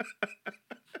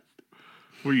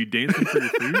 Were you dancing for your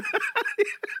food?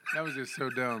 That was just so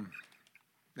dumb.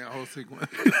 That whole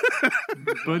sequence.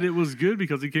 But it was good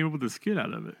because he came up with a skit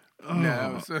out of it.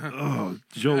 No, Oh,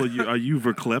 Joel, are you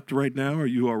verklept right now? Are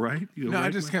you all right? You all no, right,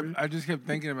 I just kept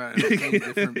thinking about it. Seeing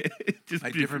different, Just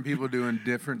like be- different people doing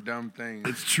different dumb things.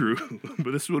 It's true,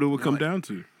 but that's what it would come down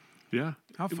to. Yeah.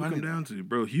 How It would funny come though. down to,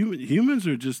 bro. Humans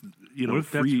are just What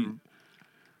if that's free.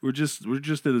 We're just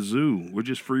at a zoo. We're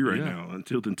just free right Yeah. now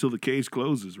until the cage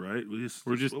closes, right? We're that's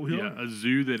just what we are. a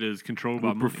zoo that is controlled by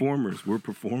We're money. performers. We're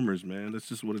performers, man. That's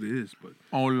just what it is. But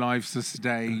All life's a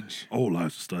stage.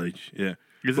 life's a stage. Yeah.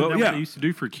 Isn't Well, that yeah. what they used to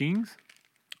do for kings?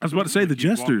 I was about to say the Like you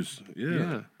walk- jesters. Yeah.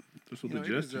 Yeah. That's what You the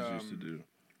know, it was, jesters used to do.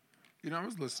 You know, I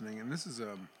was listening, and this is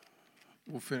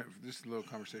we'll finish. This is a little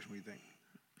conversation. What do you think?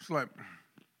 It's like,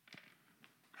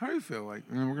 how do you feel? Like,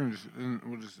 and we're gonna just, and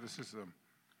we'll just. It's just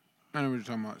I know we're just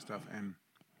talking about stuff, and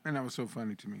that was so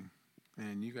funny to me,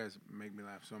 and you guys make me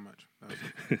laugh so much.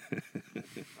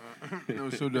 That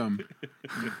was so dumb.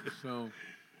 So,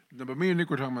 no, but me and Nick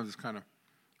were talking about this kind of,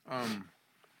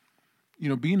 you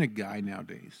know, being a guy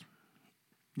nowadays.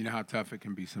 You know how tough it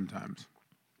can be sometimes.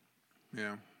 You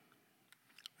know.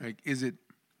 Like, is it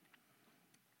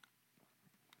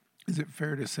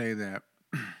fair to say that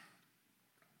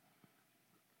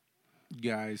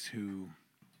guys who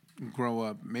grow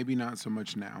up, maybe not so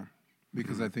much now,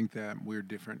 because I think that we're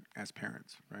different as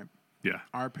parents, right? Yeah.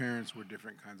 Our parents were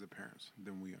different kinds of parents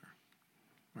than we are,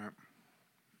 right?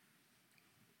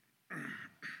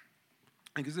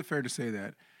 Like, is it fair to say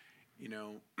that, you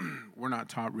know, we're not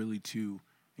taught really to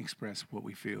express what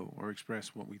we feel or express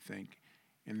what we think,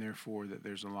 and therefore that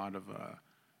there's a lot of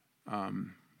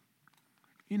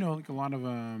like a lot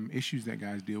of issues that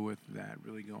guys deal with that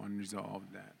really go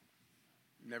unresolved that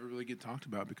never really get talked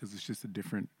about because it's just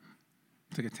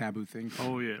it's like a taboo thing.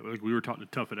 Oh yeah, like we were taught to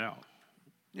tough it out.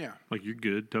 Yeah. Like you're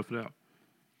good, tough it out.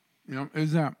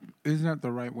 Is that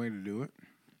the right way to do it?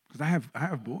 Because I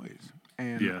have boys,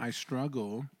 and Yeah. I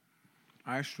struggle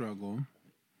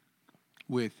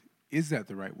with, is that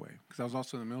the right way? Because I was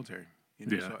also in the military,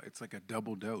 Yeah. so it's like a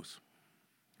double dose.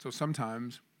 So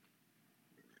sometimes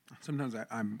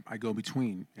I go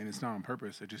between, and it's not on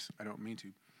purpose. I don't mean to.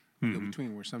 I go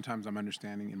between, where sometimes I'm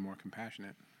understanding and more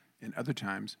compassionate, and other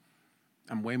times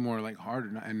I'm way more like hard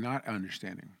and not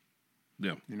understanding.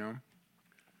 Yeah.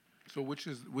 So which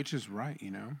is right,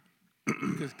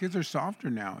 Because kids are softer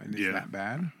now, and is Yeah. that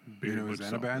bad? Very Is much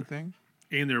that a bad softer. thing?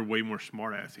 And they're way more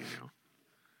smart assy now.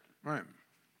 Right.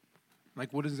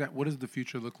 Like, what does the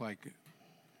future look like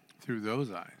through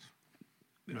those eyes?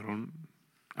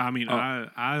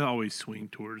 I always swing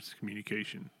towards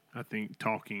communication. I think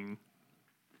talking,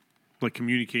 like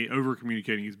over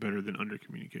communicating is better than under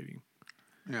communicating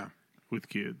Yeah, with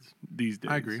kids these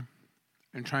days. I agree.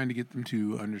 And trying to get them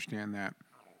to understand that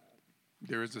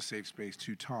there is a safe space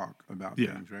to talk about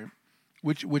Yeah. things, right?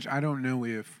 Which I don't know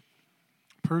if,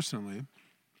 personally,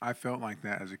 I felt like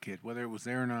that as a kid. Whether it was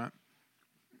there or not,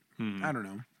 I don't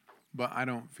know. But I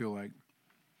don't feel like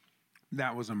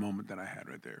that was a moment that I had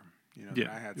right there. That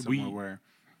Yeah. I had somewhere where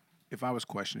if I was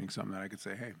questioning something that I could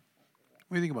say, hey,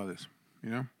 what do you think about this?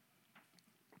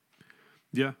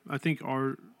 Yeah, I think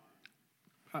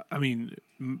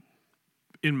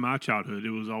in my childhood, it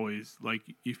was always like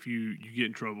if you get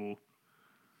in trouble,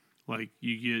 like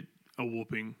you get a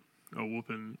whooping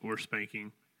or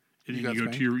spanking, and You then got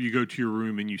you spanked? go to your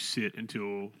room and you sit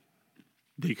until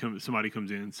somebody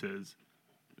comes in and says,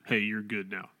 "Hey, you're good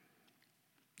now."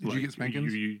 Did you get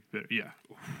spankings? Yeah.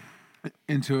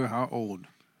 Into how old?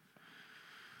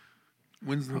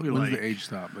 When's Probably the like age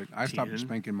stop? Like I stopped 10.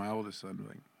 spanking my oldest son.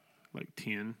 Like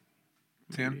 10.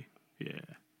 10? maybe. Yeah.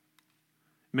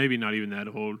 Maybe not even that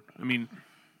old. I mean,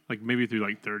 like maybe through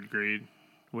like third grade,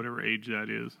 whatever age that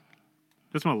is.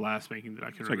 That's my last spanking that I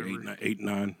can It's like remember. 8,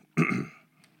 9,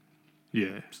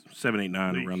 Yeah. 7, 8,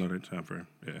 9 Like- around that time frame.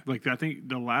 Yeah. Like I think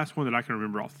the last one that I can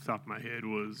remember off the top of my head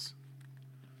was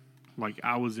like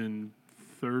I was in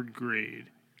third grade.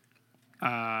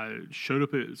 I showed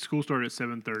up at school started at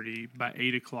 7:30. By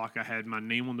 8:00, I had my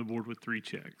name on the board with 3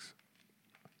 checks.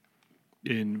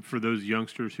 And for those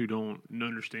youngsters who don't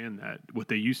understand that, what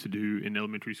they used to do in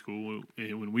elementary school,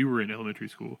 and when we were in elementary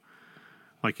school,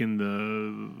 like in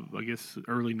the, I guess,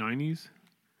 early 90s,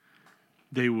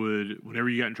 they would, whenever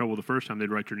you got in trouble the first time,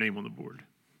 they'd write your name on the board.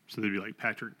 So they'd be like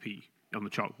Patrick P. on the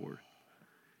chalkboard.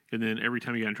 And then every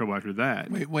time you got in trouble after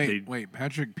that, Wait.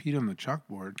 Patrick Pete on the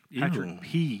chalkboard. Patrick Ew.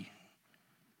 P.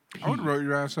 I would have wrote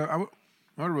your ass up. I would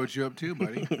have wrote you up too,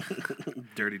 buddy.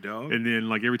 Dirty dog. And then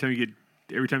like every time you get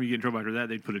in trouble after that,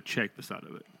 they'd put a check beside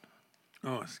of it.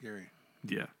 Oh, it's scary.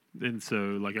 Yeah. And so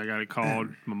like I got it called.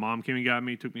 My mom came and got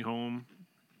me, took me home,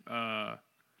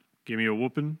 gave me a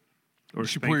whooping. Or Did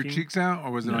she pull your spanking. cheeks out,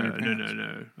 or was it on your pants?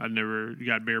 No. I never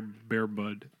got bare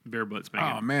butt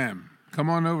spanking. Oh man, come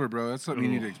on over, bro. That's something you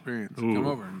need to Ooh. experience. Ooh. Come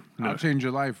over. And No. I'll change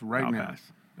your life right I'll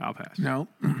now. pass. No,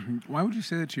 why would you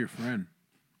say that to your friend?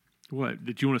 What?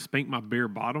 Did you want to spank my bare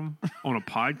bottom on a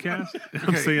podcast? I'm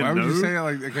Okay, saying why would no. you say it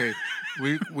like? Okay,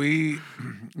 we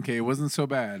okay. It wasn't so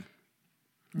bad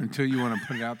until you want to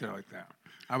put it out there like that.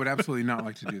 I would absolutely not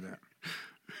like to do that.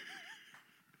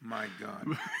 My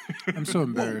God, I'm so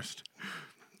embarrassed.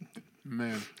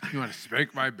 Man, you want to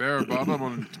spank my bare bottom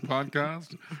on a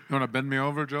podcast? You want to bend me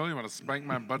over, Joe? You want to spank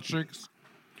my butt cheeks?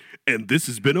 And this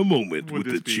has been a moment Would with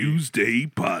the this be- Tuesday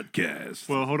podcast.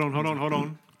 Well, hold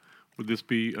on. Would this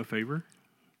be a favor?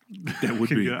 that would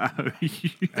be.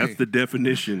 That's the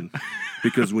definition.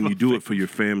 Because when you do it for your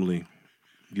family,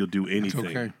 you'll do It's anything.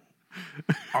 okay.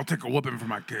 I'll take a whooping for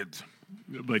my kids.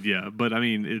 But I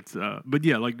mean, it's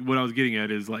like what I was getting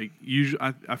at is like usually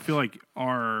I feel like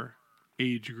our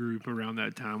age group around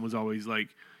that time was always like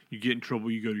you get in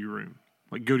trouble, you go to your room,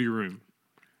 like go to your room,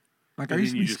 Like I and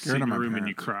used then to you be just sit scared in of your my room parents. and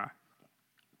you cry.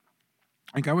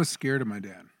 Like I was scared of my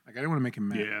dad. Like I didn't want to make him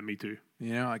mad. Yeah, me too.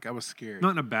 Like I was scared.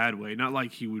 Not in a bad way, not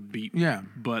like he would beat me, Yeah.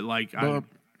 but like Well,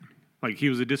 like he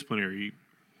was a disciplinary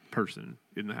person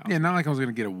in the house. Yeah, not like I was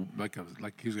gonna get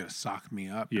like he was gonna sock me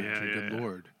up. Yeah, Patrick. yeah, Good yeah.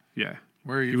 Lord. Yeah.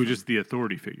 Where are you? He was from? just the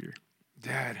authority figure.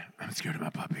 Dad. I'm scared of my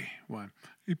puppy. Why?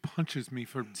 He punches me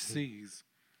for C's.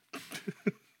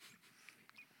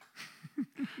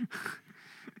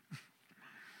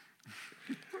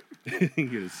 You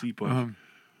get a C punch.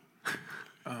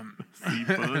 See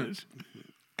punch.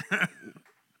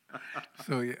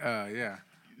 So yeah.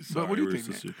 But what do you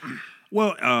think, Nick?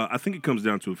 Well, I think it comes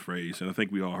down to a phrase, and I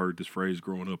think we all heard this phrase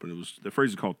growing up, and the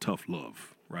phrase is called tough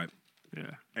love, right?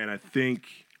 Yeah. And I think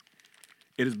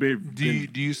it has been. Do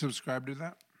you subscribe to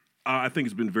that? I think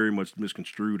it's been very much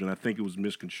misconstrued, and I think it was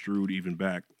misconstrued even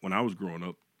back when I was growing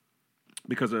up,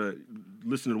 because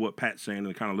listening to what Pat's saying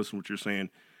and kind of listening to what you're saying,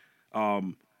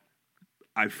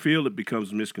 I feel it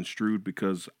becomes misconstrued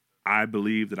because I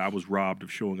believe that I was robbed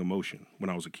of showing emotion when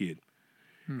I was a kid.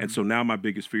 And so now my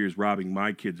biggest fear is robbing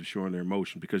my kids of showing their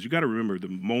emotion, because you got to remember the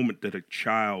moment that a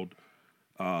child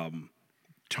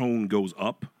tone goes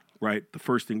up, right? The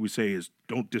first thing we say is,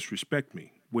 don't disrespect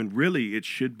me, when really it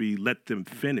should be, let them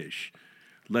finish,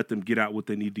 let them get out what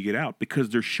they need to get out, because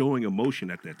they're showing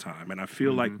emotion at that time. And I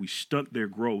feel like we stunt their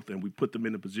growth and we put them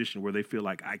in a position where they feel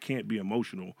like, I can't be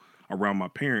emotional around my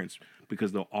parents,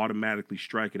 because they'll automatically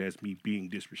strike it as me being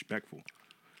disrespectful.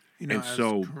 You know, And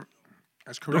so-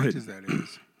 as correct ahead. as that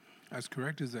is,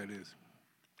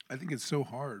 I think it's so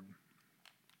hard,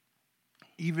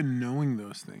 even knowing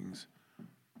those things,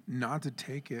 not to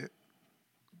take it,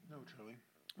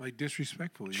 like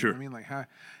disrespectfully. Sure. You know what I mean? Like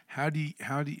how do you,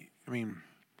 I mean,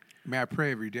 I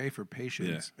pray every day for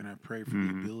patience, and I pray for the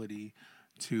ability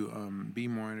to be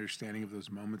more understanding of those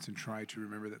moments and try to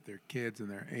remember that they're kids and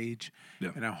their age,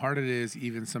 and how hard it is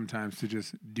even sometimes to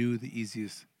just do the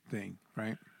easiest thing,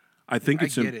 right? I think I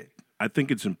it's get it. I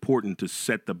think it's important to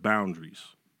set the boundaries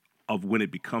of when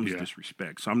it becomes Yeah.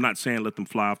 disrespect. So I'm not saying let them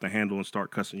fly off the handle and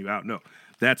start cussing you out. No,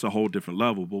 that's a whole different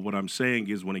level. But what I'm saying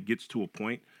is, when it gets to a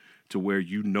point to where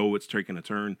you know it's taking a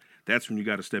turn, that's when you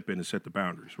got to step in and set the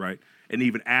boundaries, right? And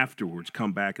even afterwards,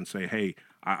 come back and say, hey,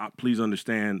 please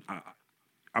understand,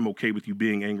 I'm okay with you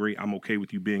being angry. I'm okay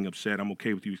with you being upset. I'm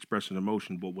okay with you expressing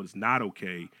emotion. But what's not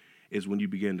okay is when you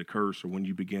begin to curse or when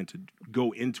you begin to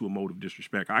go into a mode of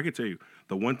disrespect. I can tell you,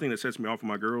 the one thing that sets me off with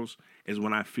my girls is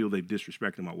when I feel they've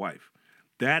disrespected my wife.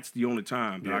 That's the only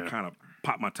time that I kind of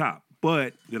pop my top.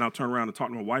 But then I'll turn around and talk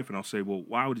to my wife and I'll say, well,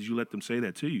 why did you let them say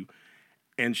that to you?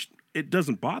 And it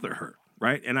doesn't bother her,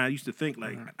 right? And I used to think,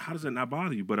 like, how does that not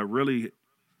bother you? But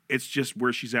it's just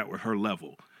where she's at with her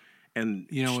level. And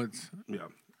You know, it's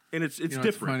and it's know, what's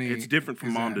different. funny It's different from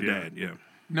is mom that- to dad. Yeah.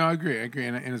 no, I agree,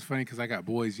 and it's funny because I got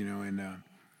boys, you know, and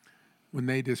when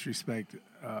they disrespect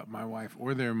my wife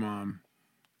or their mom,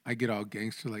 I get all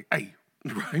gangster, like, hey,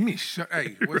 I mean,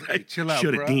 hey, chill out,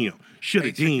 Shut bro. it down. Shut Hey,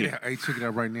 it check it down. out. Hey, check it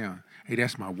out right now. Hey,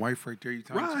 that's my wife right there. You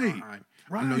talking to? Right,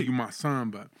 I know right. you my son,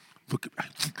 but look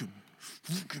at me.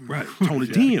 Right. Tone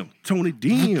it down. Tone it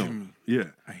down. Yeah.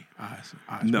 Hey,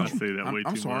 No. I say that way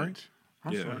I'm too sorry. much.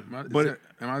 I'm Yeah. sorry. But-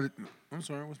 I'm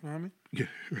sorry. What's behind me? Yeah.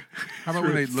 How about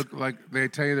when they look like they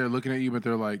tell you they're looking at you, but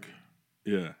they're like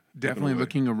Yeah. definitely away.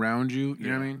 looking around you? You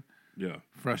know what I mean? Yeah.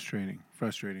 Frustrating.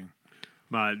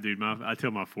 I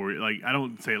tell my like, I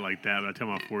don't say it like that, but I tell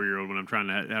my 4-year-old when I'm trying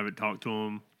to have it talk to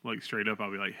him, like, straight up,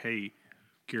 I'll be like, hey,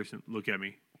 Kirsten, look at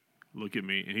me.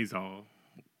 And he's all,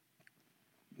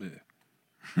 Yeah.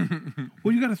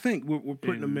 Well, you got to think we're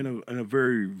putting them in a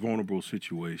very vulnerable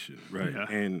situation, right? Yeah.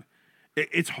 And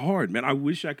it's hard, man. I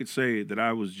wish I could say that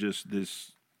I was just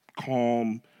this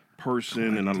calm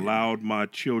person and allowed my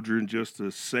children just to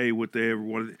say what they ever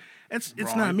wanted. It's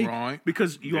not me, Right.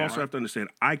 because you also have to understand.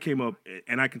 I came up,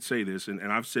 and I can say this, and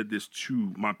I've said this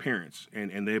to my parents,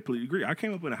 and they completely agree. I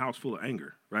came up in a house full of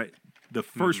anger, right? The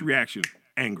first reaction,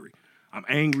 angry. I'm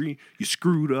angry. You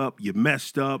screwed up. You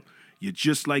messed up. You're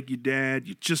just like your dad.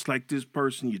 You're just like this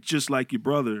person. You're just like your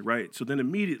brother, right? So then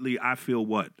immediately I feel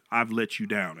what? I've let you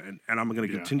down. And I'm going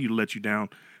to continue to let you down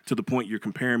to the point you're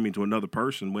comparing me to another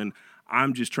person when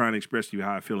I'm just trying to express to you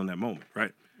how I feel in that moment,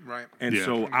 right? Right. And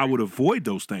so I would avoid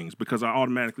those things because I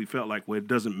automatically felt like, well, it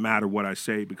doesn't matter what I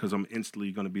say because I'm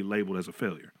instantly going to be labeled as a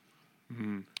failure.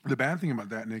 The bad thing about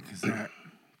that, Nick, is that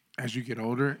as you get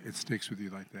older, it sticks with you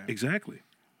like that. Exactly.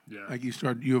 yeah. Like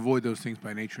you avoid those things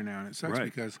by nature now, and it sucks Right.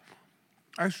 because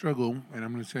I struggle, and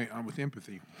I'm going to say I'm with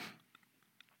empathy.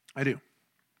 I do.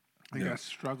 Like I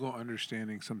struggle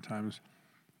understanding sometimes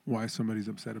why somebody's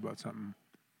upset about something,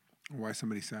 or why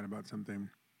somebody's sad about something,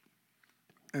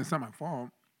 and it's not my fault.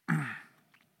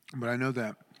 But I know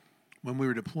that when we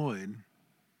were deployed,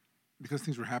 because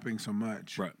things were happening so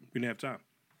much, Right. We didn't have time.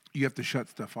 you have to shut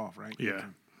stuff off, right? Yeah.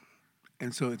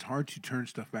 And so it's hard to turn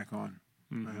stuff back on.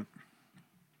 Right?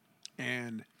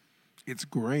 And it's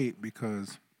great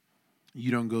because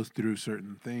you don't go through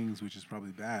certain things, which is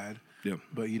probably bad. Yeah.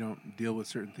 But you don't deal with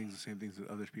certain things, the same things that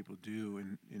other people do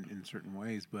in certain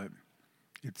ways. But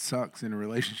it sucks in a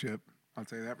relationship. I'll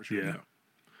tell you that for sure. Yeah.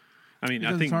 I mean,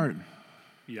 Because it's hard.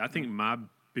 Yeah, I think my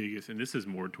biggest, and this is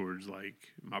more towards like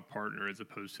my partner as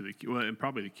opposed to and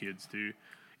probably the kids too,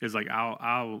 is like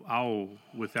I'll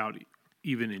without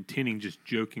even intending, just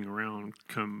joking around,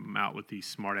 come out with these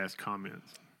smart ass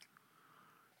comments.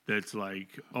 That's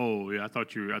like, oh yeah, I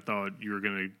thought you were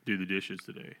gonna do the dishes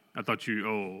today. I thought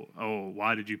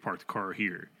why did you park the car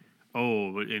here?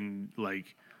 And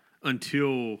like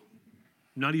until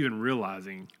not even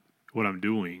realizing what I'm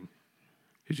doing,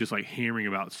 it's just like hammering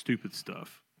about stupid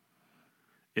stuff.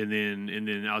 And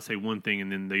then I'll say one thing, and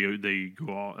then they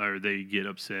go all, or they get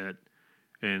upset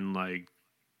and like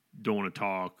don't want to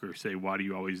talk or say, why do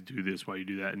you always do this? Why do you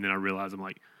do that? And then I realize I'm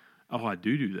like, oh, I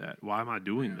do that. Why am I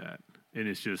doing that? And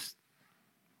it's just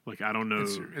like, I don't know.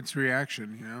 It's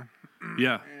reaction, you know?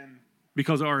 Yeah.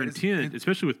 Because our It's- intent,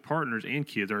 especially with partners and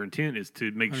kids, our intent is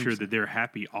to make sure 100%. that they're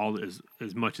happy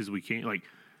as much as we can. Like,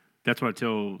 that's what I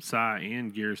tell Cy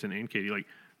and Garrison and Katie. Like,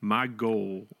 my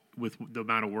goal with the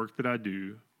amount of work that I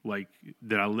do, like,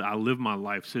 that I live my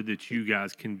life so that you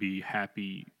guys can be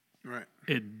happy Right.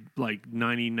 at like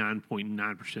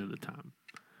 99.9% of the time,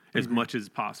 as much as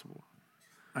possible.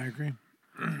 I agree.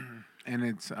 And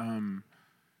it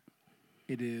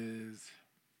is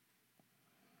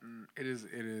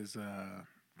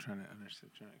trying to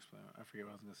understand, trying to explain it. I forget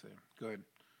what I was going to say. Go ahead.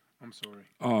 I'm sorry.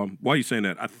 Why are you saying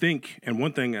that? I think, and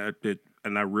one thing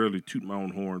and I rarely toot my own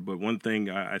horn, but one thing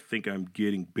I think I'm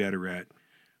getting better at,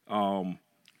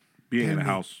 being in a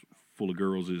house full of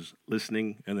girls, is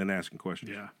listening and then asking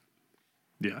questions. Yeah.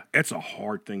 Yeah. That's a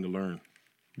hard thing to learn.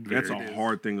 That's a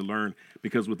hard thing to learn,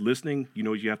 because with listening, you know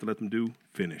what you have to let them do?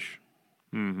 Finish.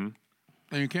 And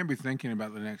you can't be thinking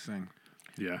about the next thing.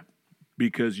 Yeah.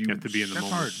 Because you have to be in the That's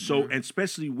moment. hard. So, and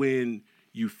especially when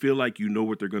you feel like you know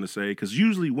what they're going to say, because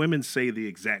usually women say the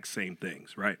exact same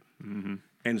things, right? Mm-hmm.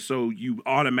 And so you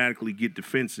automatically get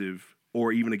defensive,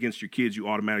 or even against your kids, you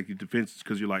automatically get defensive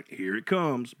because you're like, here it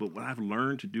comes. But what I've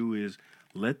learned to do is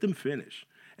let them finish.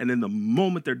 And then the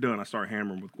moment they're done, I start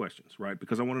hammering with questions, right?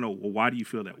 Because I want to know, well, why do you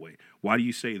feel that way? Why do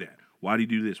you say that? Why do you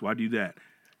do this? Why do you do that?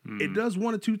 It does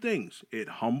one of two things. It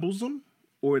humbles them,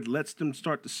 or it lets them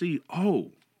start to see,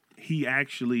 oh, he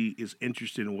actually is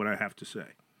interested in what I have to say.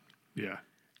 Yeah.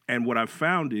 And what I've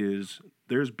found is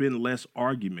there's been less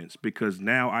arguments, because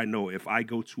now I know if I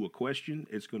go to a question,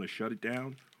 it's going to shut it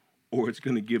down, or it's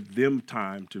going to give them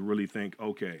time to really think,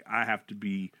 okay, I have to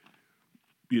be,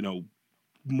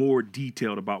 more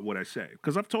detailed about what I say.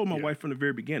 Because I've told my wife from the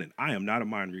very beginning, I am not a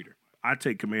mind reader. I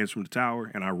take commands from the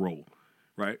tower and I roll,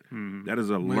 right? That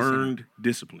is a learned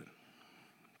discipline.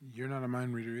 You're not a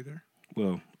mind reader either?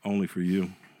 Well, only for you.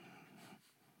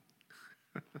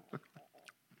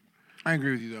 I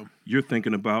agree with you, though. You're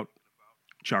thinking about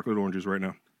chocolate oranges right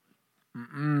now.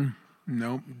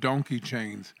 Nope. Donkey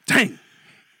chains. Dang,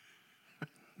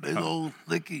 Big old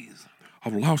thickies.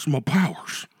 I've lost my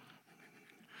powers.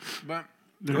 But,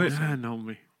 They're dying on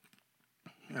me.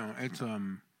 it's,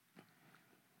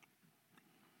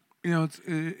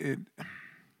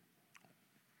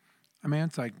 I mean,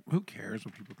 it's like, who cares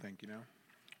what people think,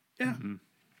 Yeah,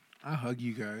 I hug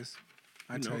you guys.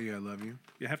 I tell you I love you.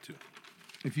 you have to.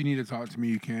 If you need to talk to me,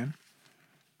 you can.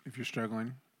 If you're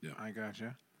struggling, I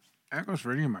gotcha. That goes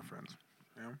for any of my friends.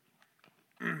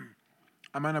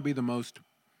 I might not be the most,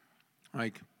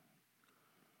 like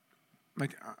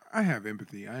I have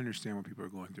empathy. I understand what people are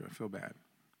going through. I feel bad.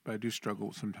 But I do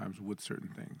struggle sometimes with certain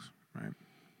things, right?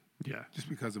 Yeah. Just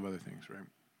because of other things, right?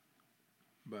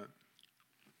 But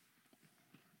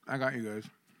I got you guys.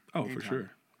 Oh, for Anytime.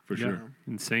 sure. For Yeah. sure.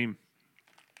 And same.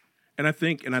 And I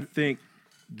think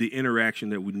the interaction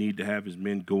that we need to have as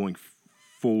men going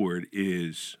forward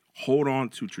is hold on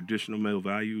to traditional male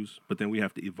values, but then we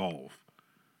have to evolve,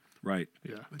 right?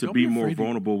 Yeah. To Don't be be more afraid to-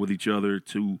 vulnerable with each other,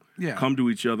 to Yeah. come to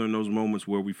each other in those moments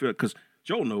where we feel, because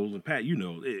Joe knows, and Pat, you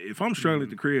know, if I'm struggling at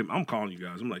the crib, I'm calling you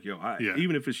guys. I'm like, yo, Yeah.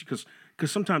 even if it's because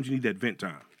sometimes you need that vent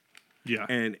time. Yeah.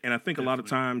 And I think a lot of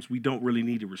times we don't really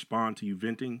need to respond to you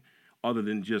venting other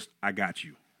than just, I got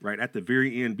you, right? At the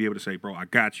very end, be able to say, bro, I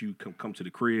got you. Come to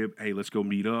the crib. Hey, let's go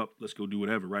meet up. Let's go do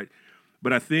whatever, right?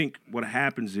 But I think what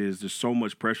happens is there's so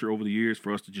much pressure over the years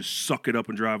for us to just suck it up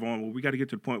and drive on. Well, we got to get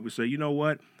to the point where we say, you know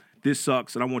what? This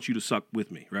sucks, and I want you to suck with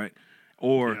me, right?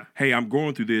 Or, Yeah. hey, I'm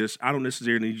going through this. I don't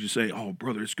necessarily need you to say, oh,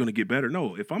 brother, it's going to get better.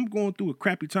 No, if I'm going through a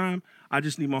crappy time, I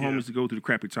just need my homies to go through the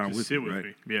crappy time Just with sit me, with right?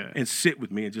 me, yeah. And sit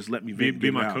with me and just let me Be get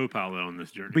it my out. co-pilot on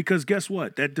this journey. Because guess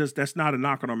what? That's not a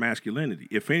knock on our masculinity.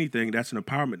 If anything, that's an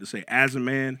empowerment to say, as a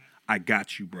man, I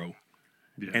got you, bro.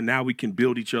 Yeah. And now we can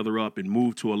build each other up and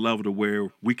move to a level to where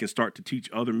we can start to teach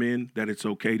other men that it's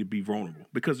okay to be vulnerable.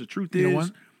 Because the truth You know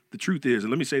is, what? and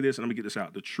let me say this and let me get this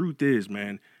out. The truth is,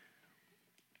 man,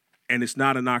 and it's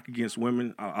not a knock against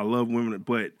women. I love women,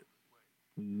 but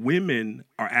women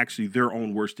are actually their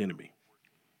own worst enemy.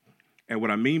 And what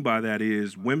I mean by that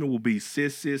is women will be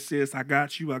sis, I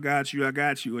got you,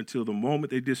 until the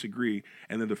moment they disagree,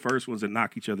 and then the first ones that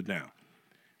knock each other down.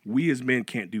 We as men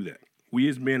can't do that. We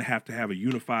as men have to have a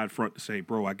unified front to say,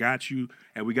 bro, I got you,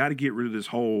 and we got to get rid of this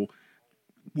whole,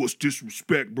 what's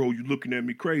disrespect, bro? You looking at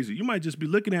me crazy. You might just be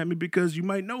looking at me because you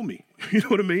might know me. You know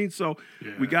what I mean? So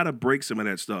we got to break some of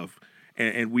that stuff.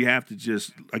 And we have to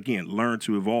just, again, learn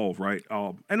to evolve, right?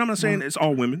 And I'm not saying it's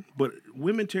all women, but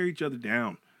women tear each other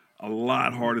down a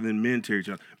lot harder than men tear each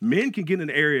other. Men can get in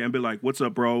an area and be like, what's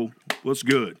up, bro? What's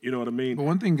good? You know what I mean? But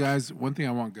one thing that guys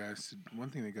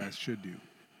should do,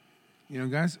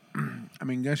 guys,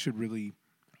 guys should really,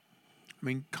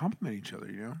 compliment each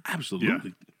other,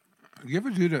 Absolutely. Give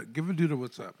a dude a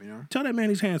what's up, Tell that man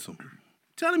he's handsome.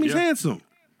 Tell him he's handsome.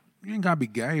 You ain't gotta be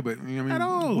gay, but At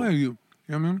all. What are you? You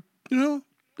know what I mean?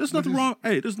 There's nothing wrong.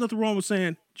 Hey, there's nothing wrong with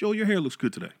saying, Joe, your hair looks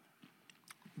good today.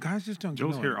 Guys just don't.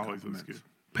 Joe's get hair no always looks compliments. good.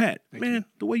 Pat,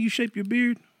 the way you shape your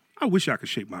beard, I wish I could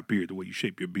shape my beard the way you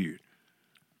shape your beard.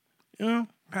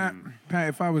 Pat,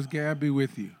 if I was gay, I'd be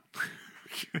with you.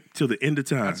 Till the end of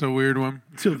time. That's a weird one.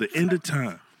 Till the end of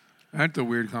time. That's a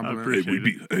weird compliment.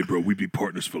 Hey, bro, we be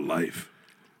partners for life.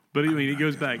 But it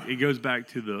goes back. It goes back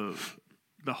to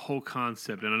the whole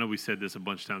concept, and I know we said this a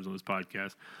bunch of times on this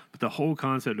podcast, but the whole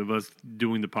concept of us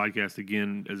doing the podcast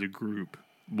again as a group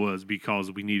was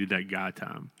because we needed that guy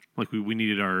time. Like we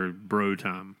needed our bro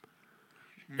time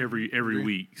every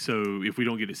week. So if we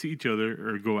don't get to see each other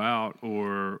or go out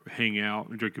or hang out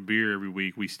and drink a beer every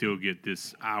week, we still get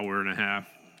this hour and a half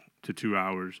to 2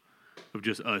 hours of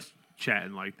just us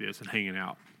chatting like this and hanging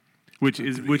out, which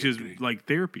is like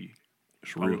therapy.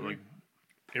 It's real. Like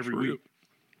every real. week.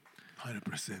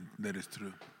 100%. That is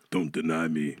true. Don't deny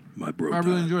me, my bro. I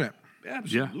really enjoy it.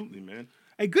 Absolutely, man.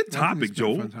 Hey, good topic, I think it's been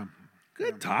a Joel. fun time.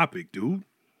 Good topic, dude.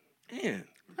 Man,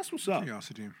 that's what's up. Hey,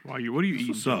 also, Jim. What are you eating?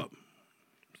 What's up?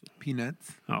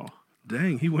 Peanuts. Oh,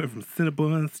 Dang, he went from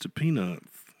Cinnabons to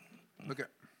peanuts. Look at.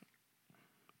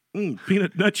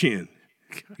 Peanut nut chin.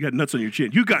 You got nuts on your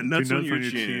chin. You got nuts, two on your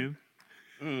chin.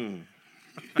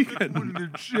 You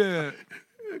got Shit.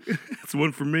 That's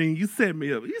one for me. You set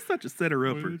me up. You're such a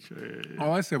setter-upper.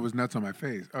 All I said was nuts on my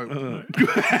face. Oh,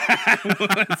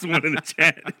 That's one in the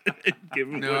chat. Give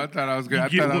him no, one. I thought I was good. I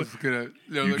get thought I one. was good.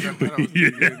 Look, I thought I was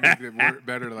Yeah. good. Make it work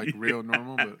better, like real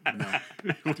normal, but no,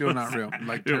 still not real.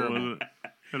 Like it terrible. wasn't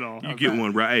at all. You get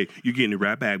one right. Hey, you getting it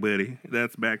right back, buddy.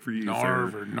 That's back for you,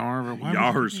 sir. Narver. Why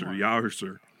Yar, would you sir. want- Yar,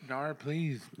 sir. Nar,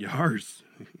 please. Yars.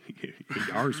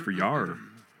 Yars for yar.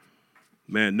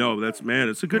 Man, no, it's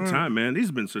a good time, man. These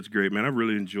have been such great, man. I'm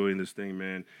really enjoying this thing,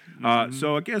 man.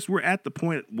 So I guess we're at the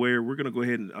point where we're going to go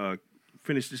ahead and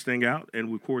finish this thing out.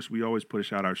 And, of course, we always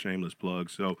push out our shameless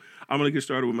plugs. So I'm going to get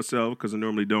started with myself because I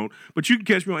normally don't. But you can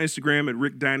catch me on Instagram at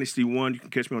RickDynasty1. You can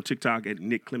catch me on TikTok at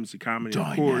Nick Clemency Comedy.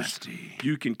 Of course,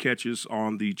 you can catch us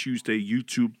on the Tuesday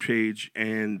YouTube page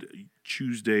and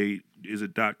Tuesday, is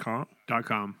it .com?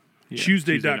 .com. Yeah,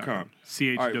 Tuesday.com.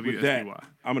 CHWSDY. All right, with that,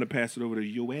 I'm going to pass it over to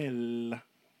Yoel.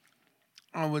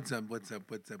 Oh, what's up? You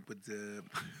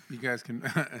guys can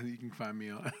you can find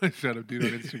me on Shut Up Dude on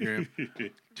Instagram.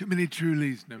 Too many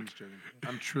Trulies. No, I'm just joking.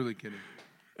 I'm truly kidding.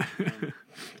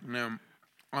 No,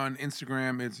 on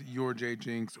Instagram it's your J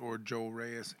Jinx or Joel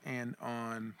Reyes, and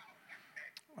on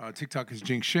TikTok is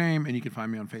Jinx Shame, and you can find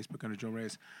me on Facebook under Joel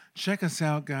Reyes. Check us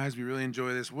out, guys. We really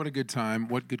enjoy this. What a good time.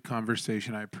 What good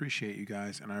conversation. I appreciate you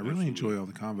guys, and I really enjoy all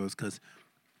the combos because,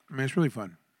 it's really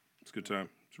fun. It's a good time.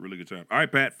 It's a really good time. All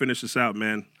right, Pat, finish this out,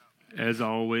 man. As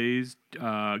always,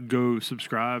 go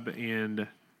subscribe and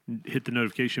hit the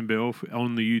notification bell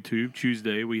on the YouTube.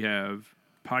 Tuesday, we have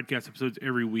podcast episodes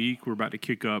every week. We're about to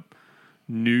kick up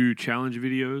new challenge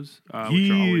videos, which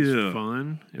are always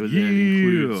fun. That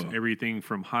includes everything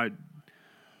from hot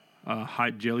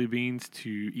jelly beans to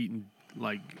eating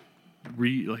like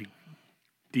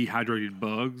dehydrated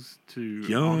bugs to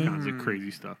all kinds of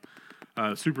crazy stuff.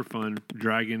 Super fun.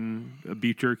 Dragon,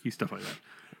 beef jerky, stuff like that.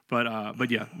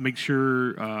 But yeah, make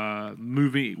sure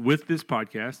moving with this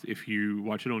podcast, if you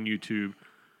watch it on YouTube,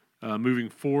 moving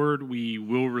forward, we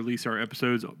will release our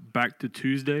episodes back to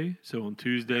Tuesday. So on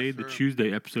Tuesday, the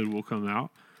Tuesday episode will come out,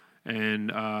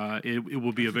 and it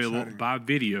will be available by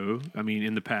video. I mean,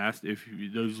 in the past, if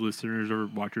those listeners or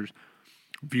watchers,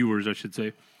 viewers, I should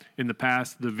say, in the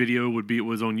past, the video it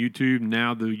was on YouTube.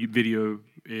 Now the video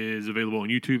is available on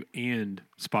YouTube and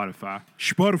Spotify.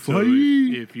 So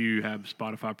if you have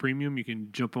Spotify Premium, you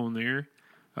can jump on there.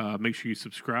 Make sure you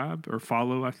subscribe or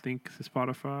follow, I think, to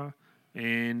Spotify.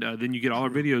 And then you get all our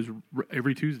videos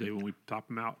every Tuesday when we top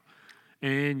them out.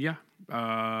 And yeah,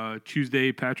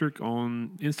 Tuesday Patrick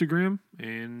on Instagram.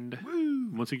 And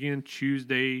once again,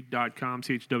 Tuesday.com,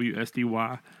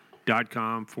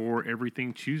 CHWSDY.com for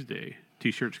everything Tuesday.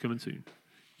 T-shirts coming soon.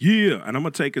 Yeah, and I'm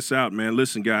going to take us out, man.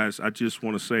 Listen, guys, I just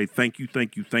want to say thank you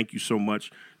so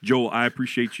much. Joel, I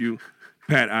appreciate you.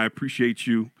 Pat, I appreciate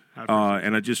you.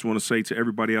 And I just want to say to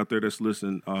everybody out there that's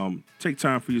listening, take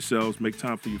time for yourselves, make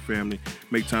time for your family,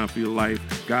 make time for your life.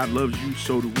 God loves you,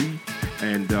 so do we.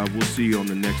 And we'll see you on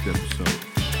the next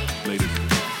episode.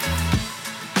 Later.